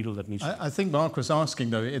the needle that needs to be. I think Mark was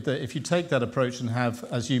asking, though, if you take that approach and have,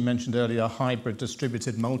 as you mentioned earlier, a hybrid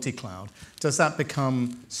distributed multi-cloud, does that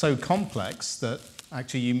become so complex that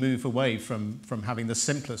actually you move away from having the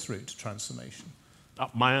simplest route to transformation?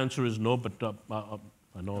 My answer is no, but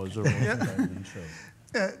I know Azhar wants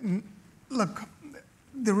to look,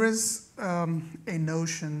 there is a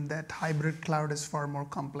notion that hybrid cloud is far more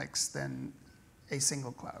complex than a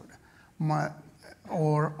single cloud.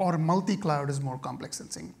 Or multi-cloud is more complex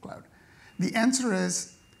than single cloud. The answer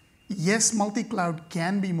is, yes, multi-cloud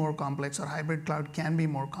can be more complex, or hybrid cloud can be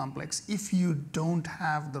more complex if you don't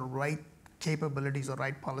have the right capabilities or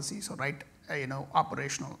right policies or right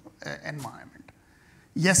operational environment.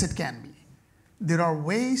 Yes, it can be. There are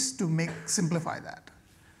ways to simplify that.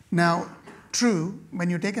 Now, true, when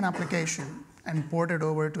you take an application and port it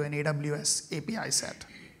over to an AWS API set,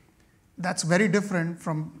 that's very different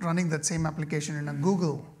from running that same application in a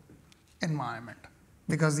Google environment,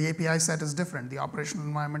 because the API set is different, the operational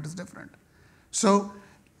environment is different. So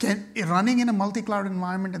running in a multi-cloud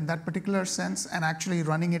environment in that particular sense and actually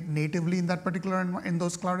running it natively in that particular in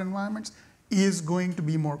those cloud environments is going to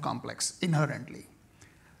be more complex inherently.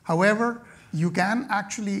 However, you can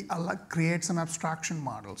actually create some abstraction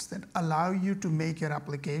models that allow you to make your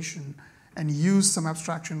application and use some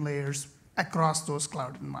abstraction layers across those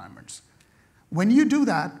cloud environments. When you do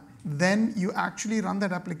that, then you actually run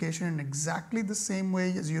that application in exactly the same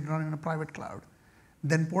way as you'd run in a private cloud.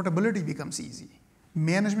 Then portability becomes easy.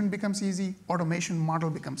 Management becomes easy. Automation model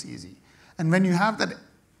becomes easy. And when you have that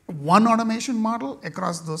one automation model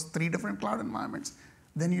across those 3 different cloud environments,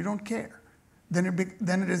 then you don't care. Then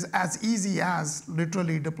it is as easy as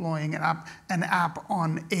literally deploying an app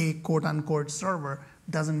on a quote-unquote server.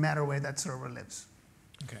 Doesn't matter where that server lives.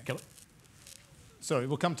 Okay. Sorry,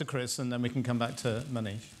 we'll come to Chris, and then we can come back to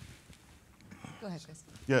Manish. Go ahead, Chris.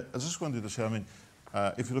 Yeah, I just wanted to say, I mean,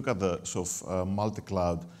 if you look at the sort of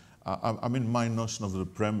multi-cloud, I mean, my notion of the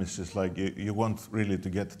premise is like you want really to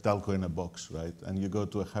get telco in a box, right? And you go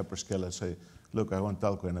to a hyperscaler and say, look, I want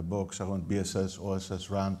telco in a box, I want BSS, OSS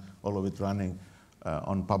RAN, all of it running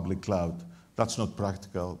on public cloud. That's not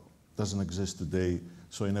practical, doesn't exist today.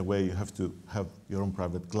 So in a way, you have to have your own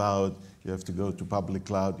private cloud, you have to go to public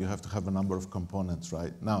cloud, you have to have a number of components,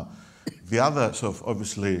 right? Now, the other sort of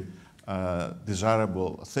obviously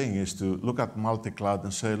desirable thing is to look at multi-cloud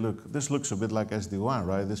and say, look, this looks a bit like SD-WAN,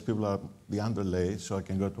 right? These people are the underlay, so I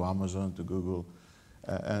can go to Amazon, to Google,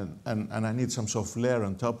 and I need some sort of layer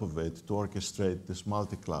on top of it to orchestrate this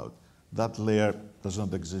multi-cloud. That layer does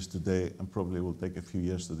not exist today and probably will take a few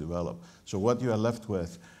years to develop. So what you are left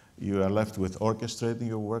with orchestrating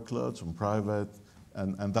your workloads on private,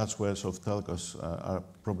 and that's where sort of telcos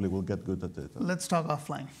probably will get good at it. Let's talk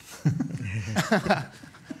offline.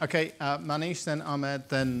 Okay, Manish, then Ahmed,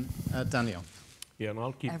 then Danielle. Yeah, and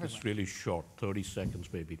I'll keep this really short, 30 seconds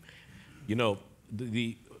maybe. You know,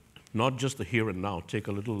 not just the here and now, take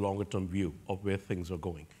a little longer term view of where things are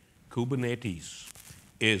going. Kubernetes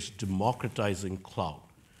is democratizing cloud.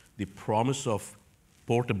 The promise of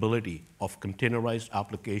portability of containerized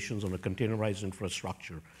applications on a containerized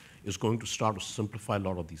infrastructure is going to start to simplify a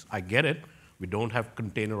lot of these. I get it. We don't have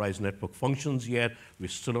containerized network functions yet. We're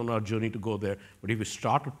still on our journey to go there. But if we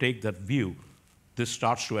start to take that view, this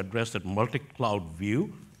starts to address that multi-cloud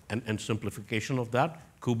view and simplification of that.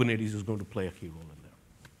 Kubernetes is going to play a key role in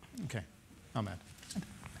there. Okay, Ahmed.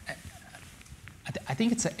 I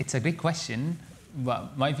think it's a great question,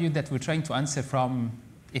 but my view that we're trying to answer from,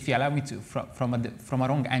 if you allow me to, from a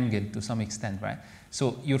wrong angle to some extent, right?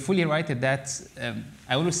 So you're fully right at that.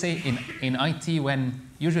 I always say in IT,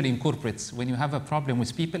 usually in corporates, when you have a problem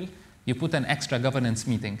with people, you put an extra governance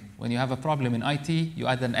meeting. When you have a problem in IT, you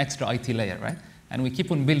add an extra IT layer, right? And we keep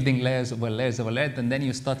on building layers over layers over layers, and then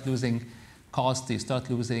you start losing cost, you start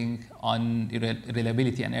losing on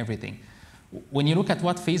reliability and everything. When you look at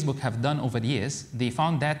what Facebook have done over the years, they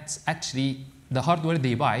found that actually the hardware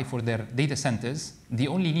they buy for their data centers, they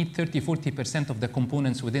only need 30–40% of the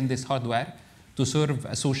components within this hardware to serve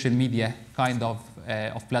a social media kind of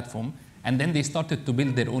platform. And then they started to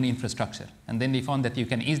build their own infrastructure. And then they found that you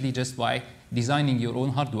can easily, just by designing your own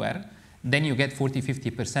hardware, then you get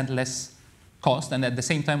 40–50% less cost, and at the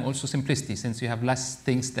same time also simplicity, since you have less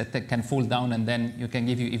things that can fall down, and then you can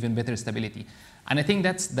give you even better stability. And I think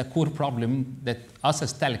that's the core problem, that us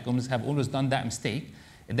as telecoms have always done that mistake,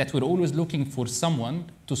 that we're always looking for someone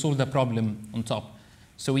to solve the problem on top.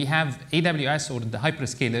 So we have AWS or the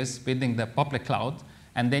hyperscalers building the public cloud,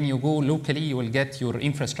 and then you go locally, you will get your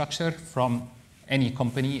infrastructure from any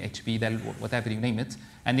company, HP, Dell, whatever you name it,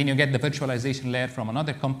 and then you get the virtualization layer from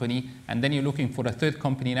another company, and then you're looking for a third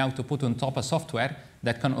company now to put on top a software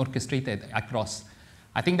that can orchestrate it across.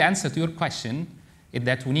 I think the answer to your question is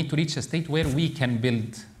that we need to reach a state where we can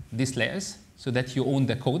build these layers so that you own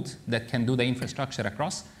the code that can do the infrastructure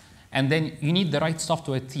across, and then you need the right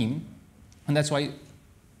software team, and that's why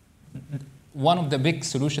one of the big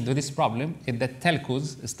solutions to this problem is that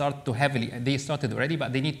telcos start to they started already,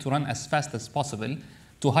 but they need to run as fast as possible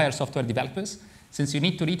to hire software developers, since you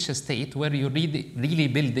need to reach a state where you're really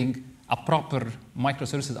building a proper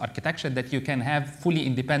microservices architecture that you can have fully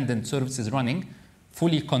independent services running,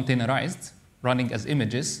 fully containerized, running as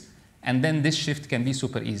images, and then this shift can be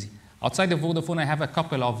super easy. Outside of Vodafone, I have a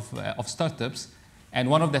couple of startups. And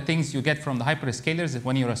one of the things you get from the hyperscalers is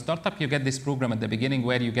when you're a startup, you get this program at the beginning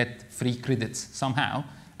where you get free credits somehow.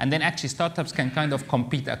 And then actually startups can kind of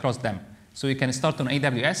compete across them. So you can start on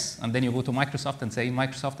AWS, and then you go to Microsoft and say,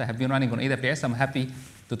 Microsoft, I have been running on AWS. I'm happy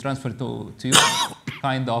to transfer to your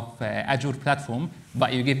kind of Azure platform,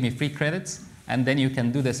 but you give me free credits. And then you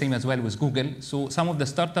can do the same as well with Google. So some of the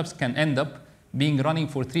startups can end up being running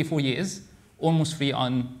for 3–4 years, almost free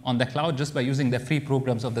on the cloud, just by using the free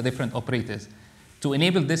programs of the different operators. To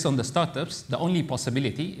enable this on the startups, the only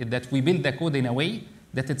possibility is that we build the code in a way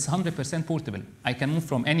that it's 100% portable. I can move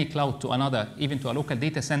from any cloud to another, even to a local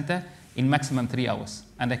data center, in maximum 3 hours.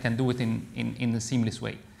 And I can do it in a seamless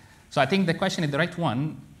way. So I think the question is the right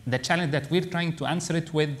one. The challenge that we're trying to answer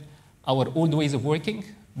it with our old ways of working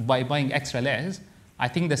by buying extra layers. I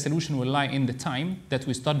think the solution will lie in the time that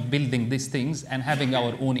we start building these things and having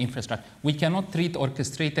our own infrastructure. We cannot treat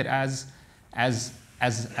Orchestrator as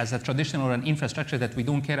a traditional or an infrastructure that we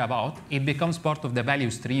don't care about. It becomes part of the value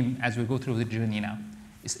stream as we go through the journey now.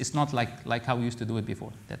 It's not like how we used to do it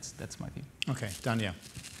before. That's my view. Okay, Danielle.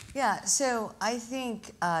 Yeah, so I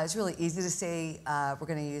think it's really easy to say we're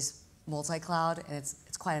going to use multi-cloud, and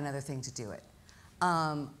it's quite another thing to do it.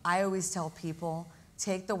 I always tell people,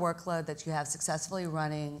 take the workload that you have successfully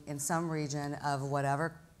running in some region of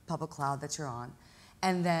whatever public cloud that you're on,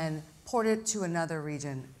 and then port it to another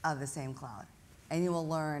region of the same cloud. And you will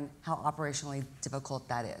learn how operationally difficult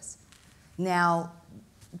that is. Now,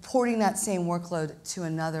 porting that same workload to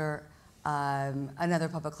another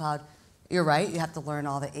public cloud, you're right, you have to learn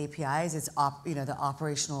all the APIs. The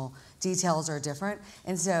operational details are different.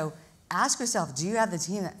 And so ask yourself, do you have the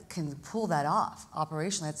team that can pull that off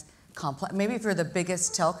operationally? That's complex. Maybe if you're the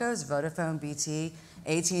biggest telcos, Vodafone, BT,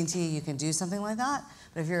 AT&T, you can do something like that.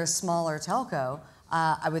 But if you're a smaller telco,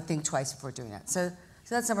 I would think twice before doing it. So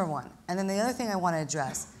that's number one. And then the other thing I want to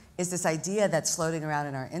address is this idea that's floating around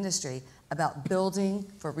in our industry about building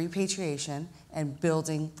for repatriation and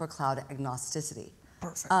building for cloud agnosticity.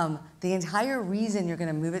 Perfect. The entire reason you're going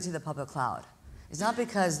to move it to the public cloud is not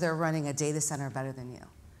because they're running a data center better than you.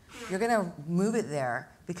 You're going to move it there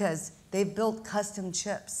because they've built custom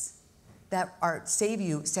chips that save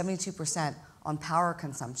you 72% on power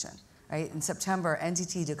consumption. Right? In September,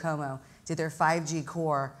 NTT Docomo did their 5G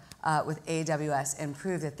core with AWS and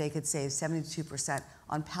proved that they could save 72%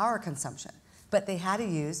 on power consumption. But they had to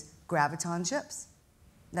use Graviton chips.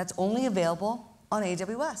 That's only available on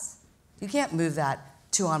AWS. You can't move that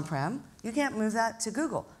to on-prem. You can't move that to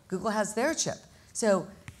Google. Google has their chip. So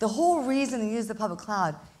the whole reason to use the public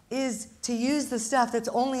cloud is to use the stuff that's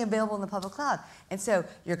only available in the public cloud. And so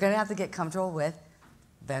you're going to have to get comfortable with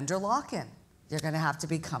vendor lock-in. You're going to have to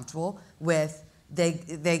be comfortable with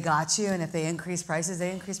they got you, and if they increase prices,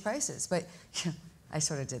 they increase prices. But I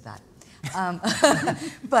sort of did that.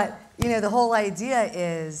 But the whole idea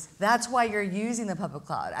is that's why you're using the public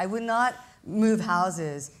cloud. I would not move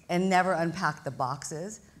houses and never unpack the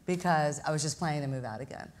boxes because I was just planning to move out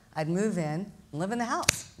again. I'd move in and live in the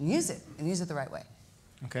house and use it the right way.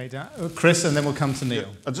 Okay, Chris, and then we'll come to Neil.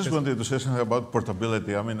 Yeah, I just wanted to say something about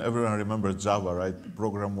portability. I mean, everyone remembers Java, right?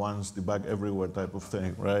 Program once, debug everywhere type of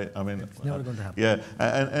thing, right? I mean, it's never going to happen. Yeah,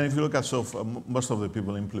 and if you look at most of the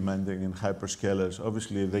people implementing in hyperscalers,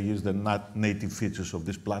 obviously they use the native features of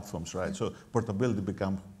these platforms, right? So portability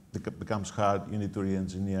becomes hard. You need to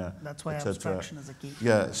re-engineer. That's why abstraction is a key.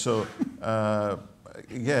 Yeah. So.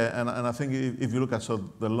 Yeah, and I think if you look at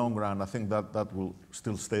the long run, I think that will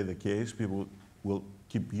still stay the case. People will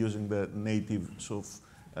keep using the native sort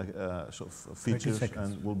of features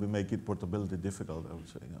and will be making portability difficult, I would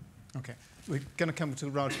say. Yeah. Okay. We're going to come to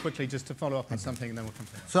Raj quickly just to follow up on something, and then we'll come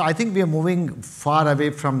to that. So I think we are moving far away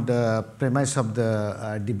from the premise of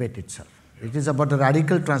the debate itself. It is about the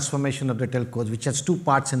radical transformation of the telcos, which has two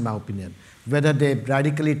parts in my opinion. Whether they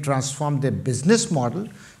radically transform their business model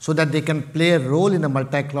so that they can play a role in a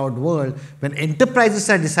multi-cloud world when enterprises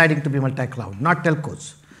are deciding to be multi-cloud, not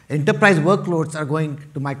telcos. Enterprise workloads are going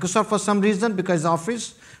to Microsoft for some reason because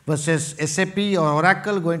Office versus SAP or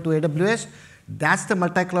Oracle going to AWS. That's the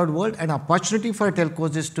multi-cloud world, and opportunity for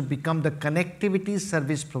telcos is to become the connectivity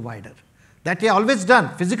service provider. That they always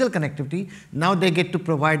done, physical connectivity. Now they get to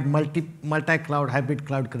provide multi-cloud, hybrid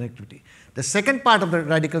cloud connectivity. The second part of the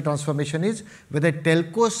radical transformation is whether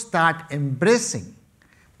telcos start embracing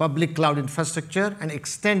public cloud infrastructure and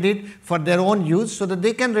extend it for their own use so that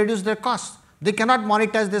they can reduce their costs. They cannot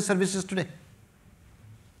monetize their services today. I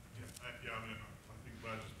think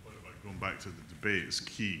Raj's point about going back to the debate is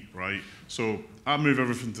key, right? So I move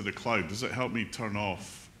everything to the cloud. Does it help me turn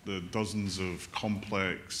off the dozens of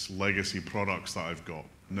complex legacy products that I've got?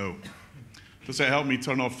 No. Does it help me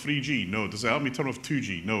turn off 3G? No. Does it help me turn off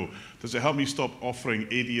 2G? No. Does it help me stop offering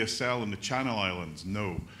ADSL in the Channel Islands?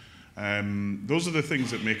 No. Those are the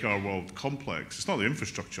things that make our world complex. It's not the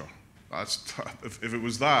infrastructure. If it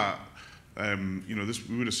was that, we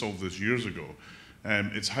would have solved this years ago.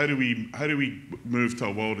 It's how do we move to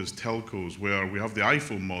a world as telcos where we have the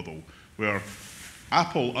iPhone model, where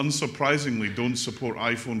Apple, unsurprisingly, don't support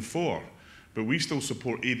iPhone 4, but we still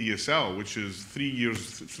support ADSL, which is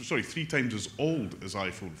 3 times as old as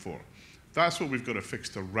iPhone 4. That's what we've got to fix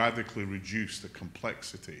to radically reduce the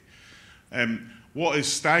complexity. What is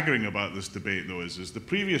staggering about this debate, though, is the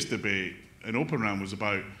previous debate in Open RAN was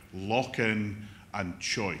about lock-in and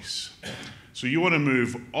choice. So you want to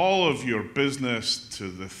move all of your business to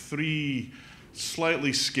the 3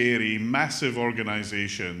 slightly scary, massive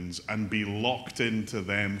organizations and be locked into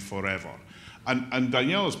them forever. And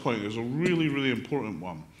Danielle's point is a really, really important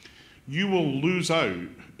one. You will lose out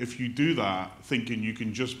if you do that thinking you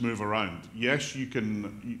can just move around. Yes, you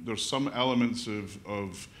can. There's some elements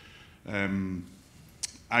of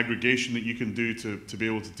aggregation that you can do to be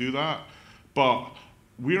able to do that, but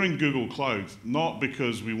we're in Google Cloud not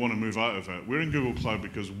because we want to move out of it. We're in Google Cloud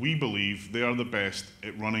because we believe they are the best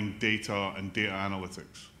at running data and data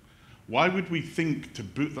analytics. Why would we think to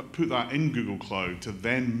put that in Google Cloud to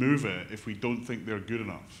then move it if we don't think they're good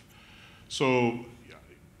enough? So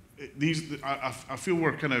I feel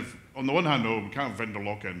we're kind of, on the one hand, no, we can't have vendor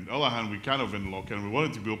lock-in. On the other hand, we can have vendor lock-in. We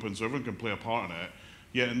want it to be open so everyone can play a part in it.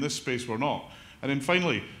 Yet in this space, we're not. And then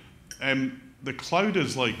finally, the cloud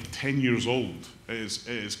is like 10 years old. It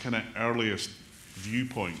is kind of earliest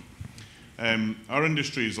viewpoint. Our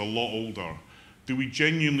industry is a lot older. Do we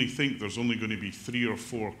genuinely think there's only going to be 3 or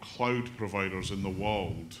 4 cloud providers in the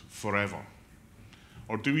world forever?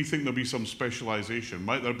 Or do we think there'll be some specialization?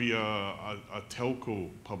 Might there be a telco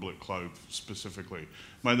public cloud specifically?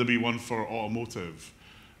 Might there be one for automotive?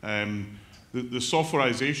 The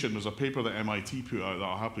Softwarisation, there's a paper that MIT put out that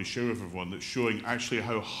I'll happily share with everyone that's showing actually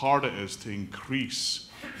how hard it is to increase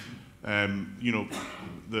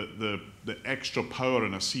the extra power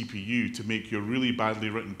in a CPU to make your really badly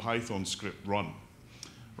written Python script run.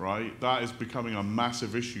 Right? That is becoming a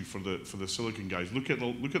massive issue for the silicon guys. Look at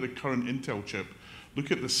the current Intel chip. Look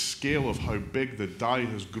at the scale of how big the die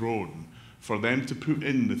has grown for them to put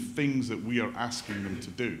in the things that we are asking them to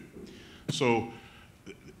do. So,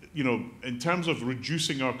 in terms of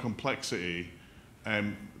reducing our complexity,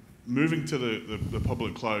 moving to the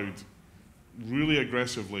public cloud really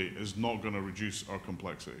aggressively is not going to reduce our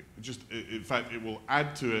complexity. In fact, it will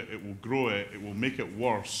add to it, it will grow it, it will make it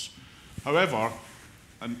worse. However,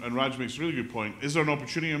 and Raj makes a really good point, is there an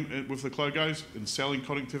opportunity with the cloud guys in selling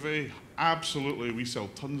connectivity? Absolutely, we sell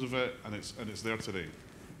tons of it, and it's there today.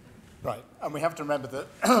 Right, and we have to remember that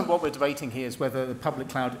what we're debating here is whether the public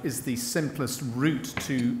cloud is the simplest route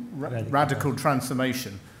to radical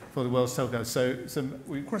transformation for the world's telcos. So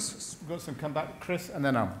we've got some come back, Chris, and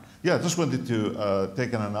then Ahmed. Yeah, I just wanted to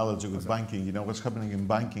take an analogy with banking. You know, what's happening in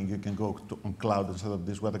banking, you can go on cloud and set up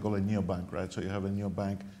this, what they call a neobank, right? So you have a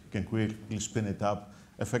neobank, you can quickly spin it up.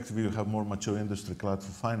 Effectively, you have more mature industry cloud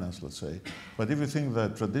for finance, let's say. But if you think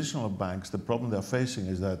that traditional banks, the problem they're facing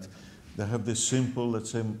is that they have this simple,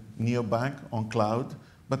 let's say, neobank on cloud.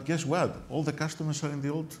 But guess what? All the customers are in the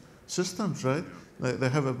old systems, right? They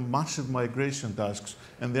have a massive migration tasks,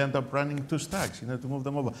 and they end up running 2 stacks, to move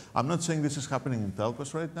them over. I'm not saying this is happening in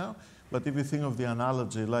telcos right now, but if you think of the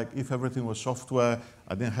analogy, like if everything was software,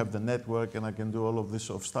 I didn't have the network, and I can do all of this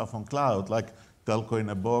sort of stuff on cloud, like telco in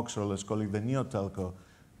a box, or let's call it the neo-telco.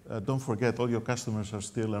 Don't forget, all your customers are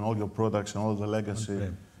still, and all your products and all the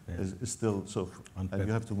legacy is still, so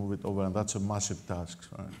you have to move it over, and that's a massive task.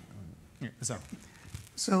 Right? Yeah,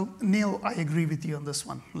 so, Neil, I agree with you on this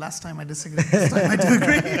one. Last time I disagreed, this time I do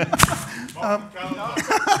agree. We're not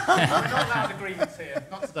allowed agreements here.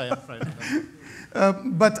 Not today, I'm afraid.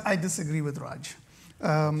 But I disagree with Raj,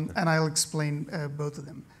 and I'll explain both of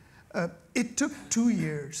them. It took 2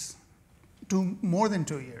 years, more than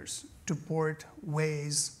 2 years, to port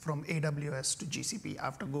Waze from AWS to GCP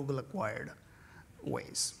after Google acquired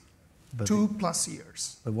Waze. 2+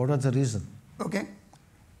 years. But what was the reason? Okay.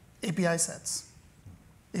 API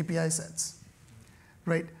sets,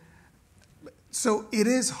 right? So it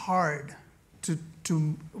is hard to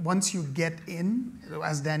once you get in,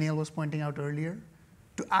 as Danielle was pointing out earlier,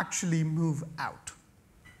 to actually move out.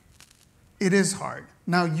 It is hard.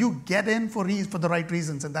 Now, you get in for the right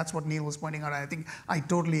reasons, and that's what Neil was pointing out. I think I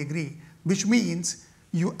totally agree, which means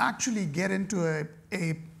you actually get into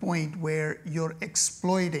a point where you're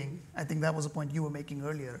exploiting, I think that was a point you were making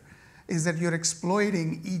earlier, is that you're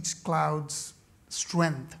exploiting each cloud's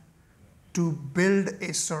strength to build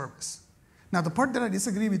a service. Now, the part that I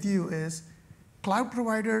disagree with you is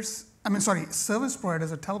service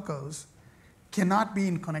providers or telcos cannot be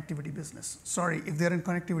in connectivity business. Sorry, if they're in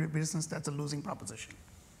connectivity business, that's a losing proposition.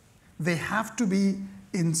 They have to be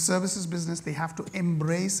in services business. They have to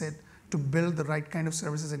embrace it to build the right kind of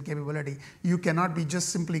services and capability. You cannot be just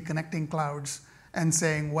simply connecting clouds and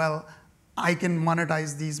saying, well, I can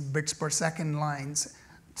monetize these bits per second lines.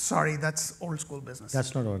 Sorry, that's old school business.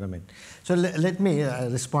 That's not what I mean. So let me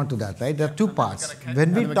respond to that, right? There are 2 parts.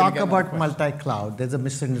 When we talk about multi-cloud, there's a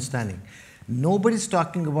misunderstanding. Nobody's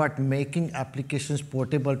talking about making applications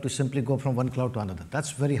portable to simply go from one cloud to another.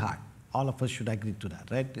 That's very hard. All of us should agree to that,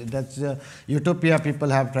 right? That's utopia people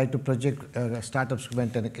have tried to project, startups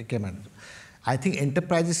went and came out. I think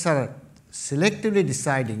enterprises are selectively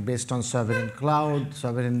deciding based on sovereign cloud,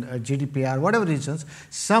 sovereign GDPR, whatever reasons,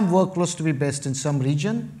 some workloads to be based in some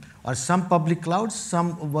region, or some public clouds,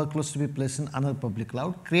 some workloads to be placed in another public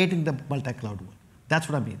cloud, creating the multi-cloud world. That's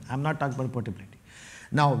what I mean. I'm not talking about portability.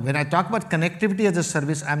 Now, when I talk about connectivity as a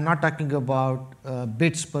service, I'm not talking about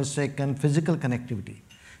bits per second, physical connectivity.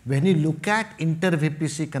 When you look at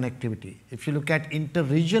inter-VPC connectivity, if you look at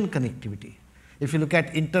inter-region connectivity, if you look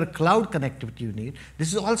at inter-cloud connectivity you need,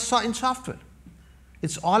 this is also in software.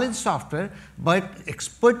 It's all in software, but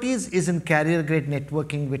expertise is in carrier-grade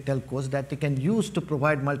networking with telcos that they can use to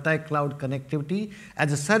provide multi-cloud connectivity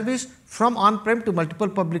as a service from on-prem to multiple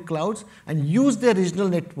public clouds and use their regional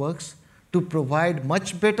networks to provide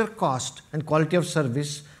much better cost and quality of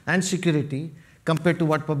service and security compared to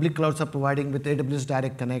what public clouds are providing with AWS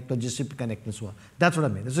Direct Connect or GCP Connect and so on. That's what I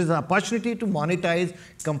mean. This is an opportunity to monetize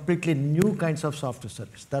completely new kinds of software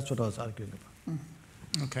service. That's what I was arguing about.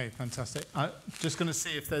 Okay, fantastic. I'm just going to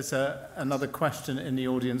see if there's another question in the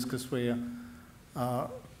audience because we are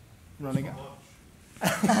running out.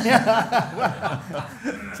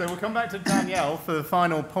 So we'll come back to Danielle for the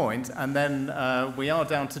final point, and then we are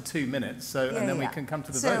down to 2 minutes. And then we can come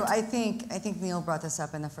to the vote. So I think Neil brought this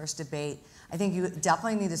up in the first debate. I think you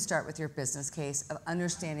definitely need to start with your business case of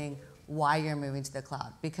understanding why you're moving to the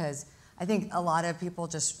cloud, because I think a lot of people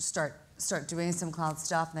just start doing some cloud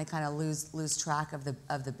stuff and they kind of lose track of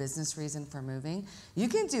the business reason for moving. You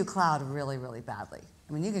can do cloud really, really badly.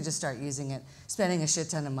 I mean, you can just start using it, spending a shit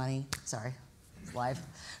ton of money. Sorry, live,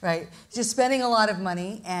 right? Just spending a lot of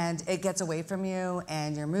money and it gets away from you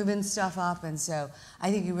and you're moving stuff up. And so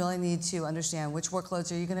I think you really need to understand which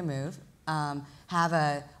workloads are you going to move, have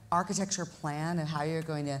a architecture plan of how you're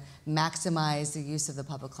going to maximize the use of the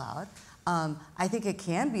public cloud. I think it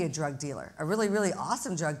can be a drug dealer, a really, really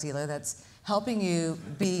awesome drug dealer that's helping you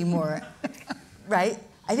be more, right?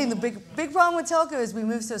 I think the big problem with telco is we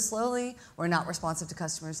move so slowly, we're not responsive to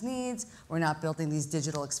customers' needs, we're not building these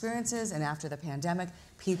digital experiences, and after the pandemic,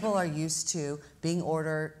 people are used to being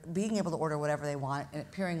able to order whatever they want and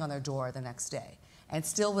appearing on their door the next day. And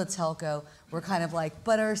still with telco, we're kind of like,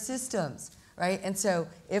 but our systems, right? And so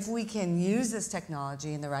if we can use this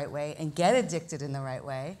technology in the right way and get addicted in the right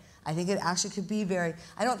way, I think it actually could be I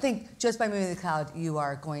don't think just by moving to the cloud you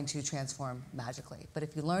are going to transform magically. But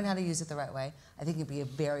if you learn how to use it the right way, I think it would be a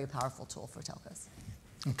very powerful tool for telcos.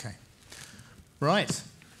 Okay. Right.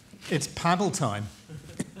 It's paddle time.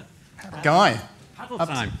 Guy. Paddle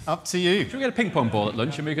time. Up to you. Should we get a ping pong ball at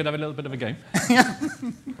lunch and we could have a little bit of a game?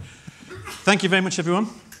 Thank you very much, everyone.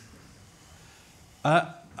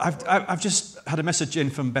 I've just had a message in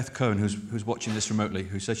from Beth Cohen, who's watching this remotely,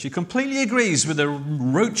 who says she completely agrees with the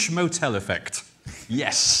Roach Motel effect.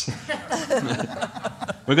 Yes.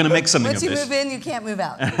 We're going to make something of this. Once you move in, you can't move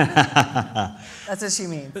out. That's what she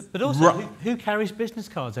means. But also, who carries business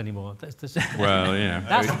cards anymore? Well,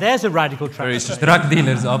 yeah. There's a radical trend. Drug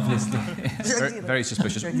dealers, obviously. Very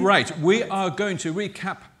suspicious. Right, we are going to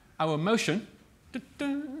recap our motion.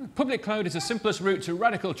 Public cloud is the simplest route to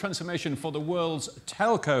radical transformation for the world's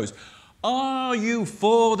telcos. Are you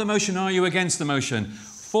for the motion? Are you against the motion?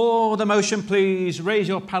 For the motion, please raise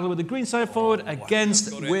your paddle with the green side forward,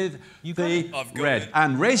 against with the red.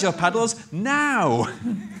 And raise your paddles now.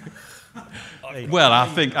 Well, I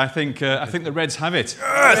think the Reds have it.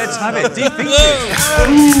 Yes. Reds have it. Deep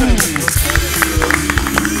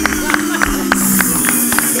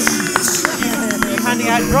handing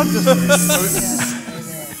out drugs.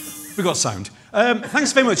 We got sound.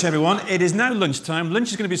 Thanks very much, everyone. It is now lunchtime. Lunch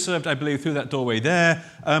is going to be served, I believe, through that doorway there.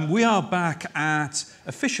 We are back at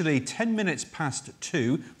officially 10 minutes past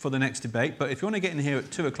 2 for the next debate. But if you want to get in here at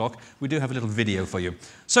 2 o'clock, we do have a little video for you.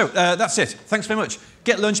 So that's it. Thanks very much.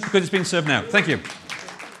 Get lunch because it's being served now. Thank you.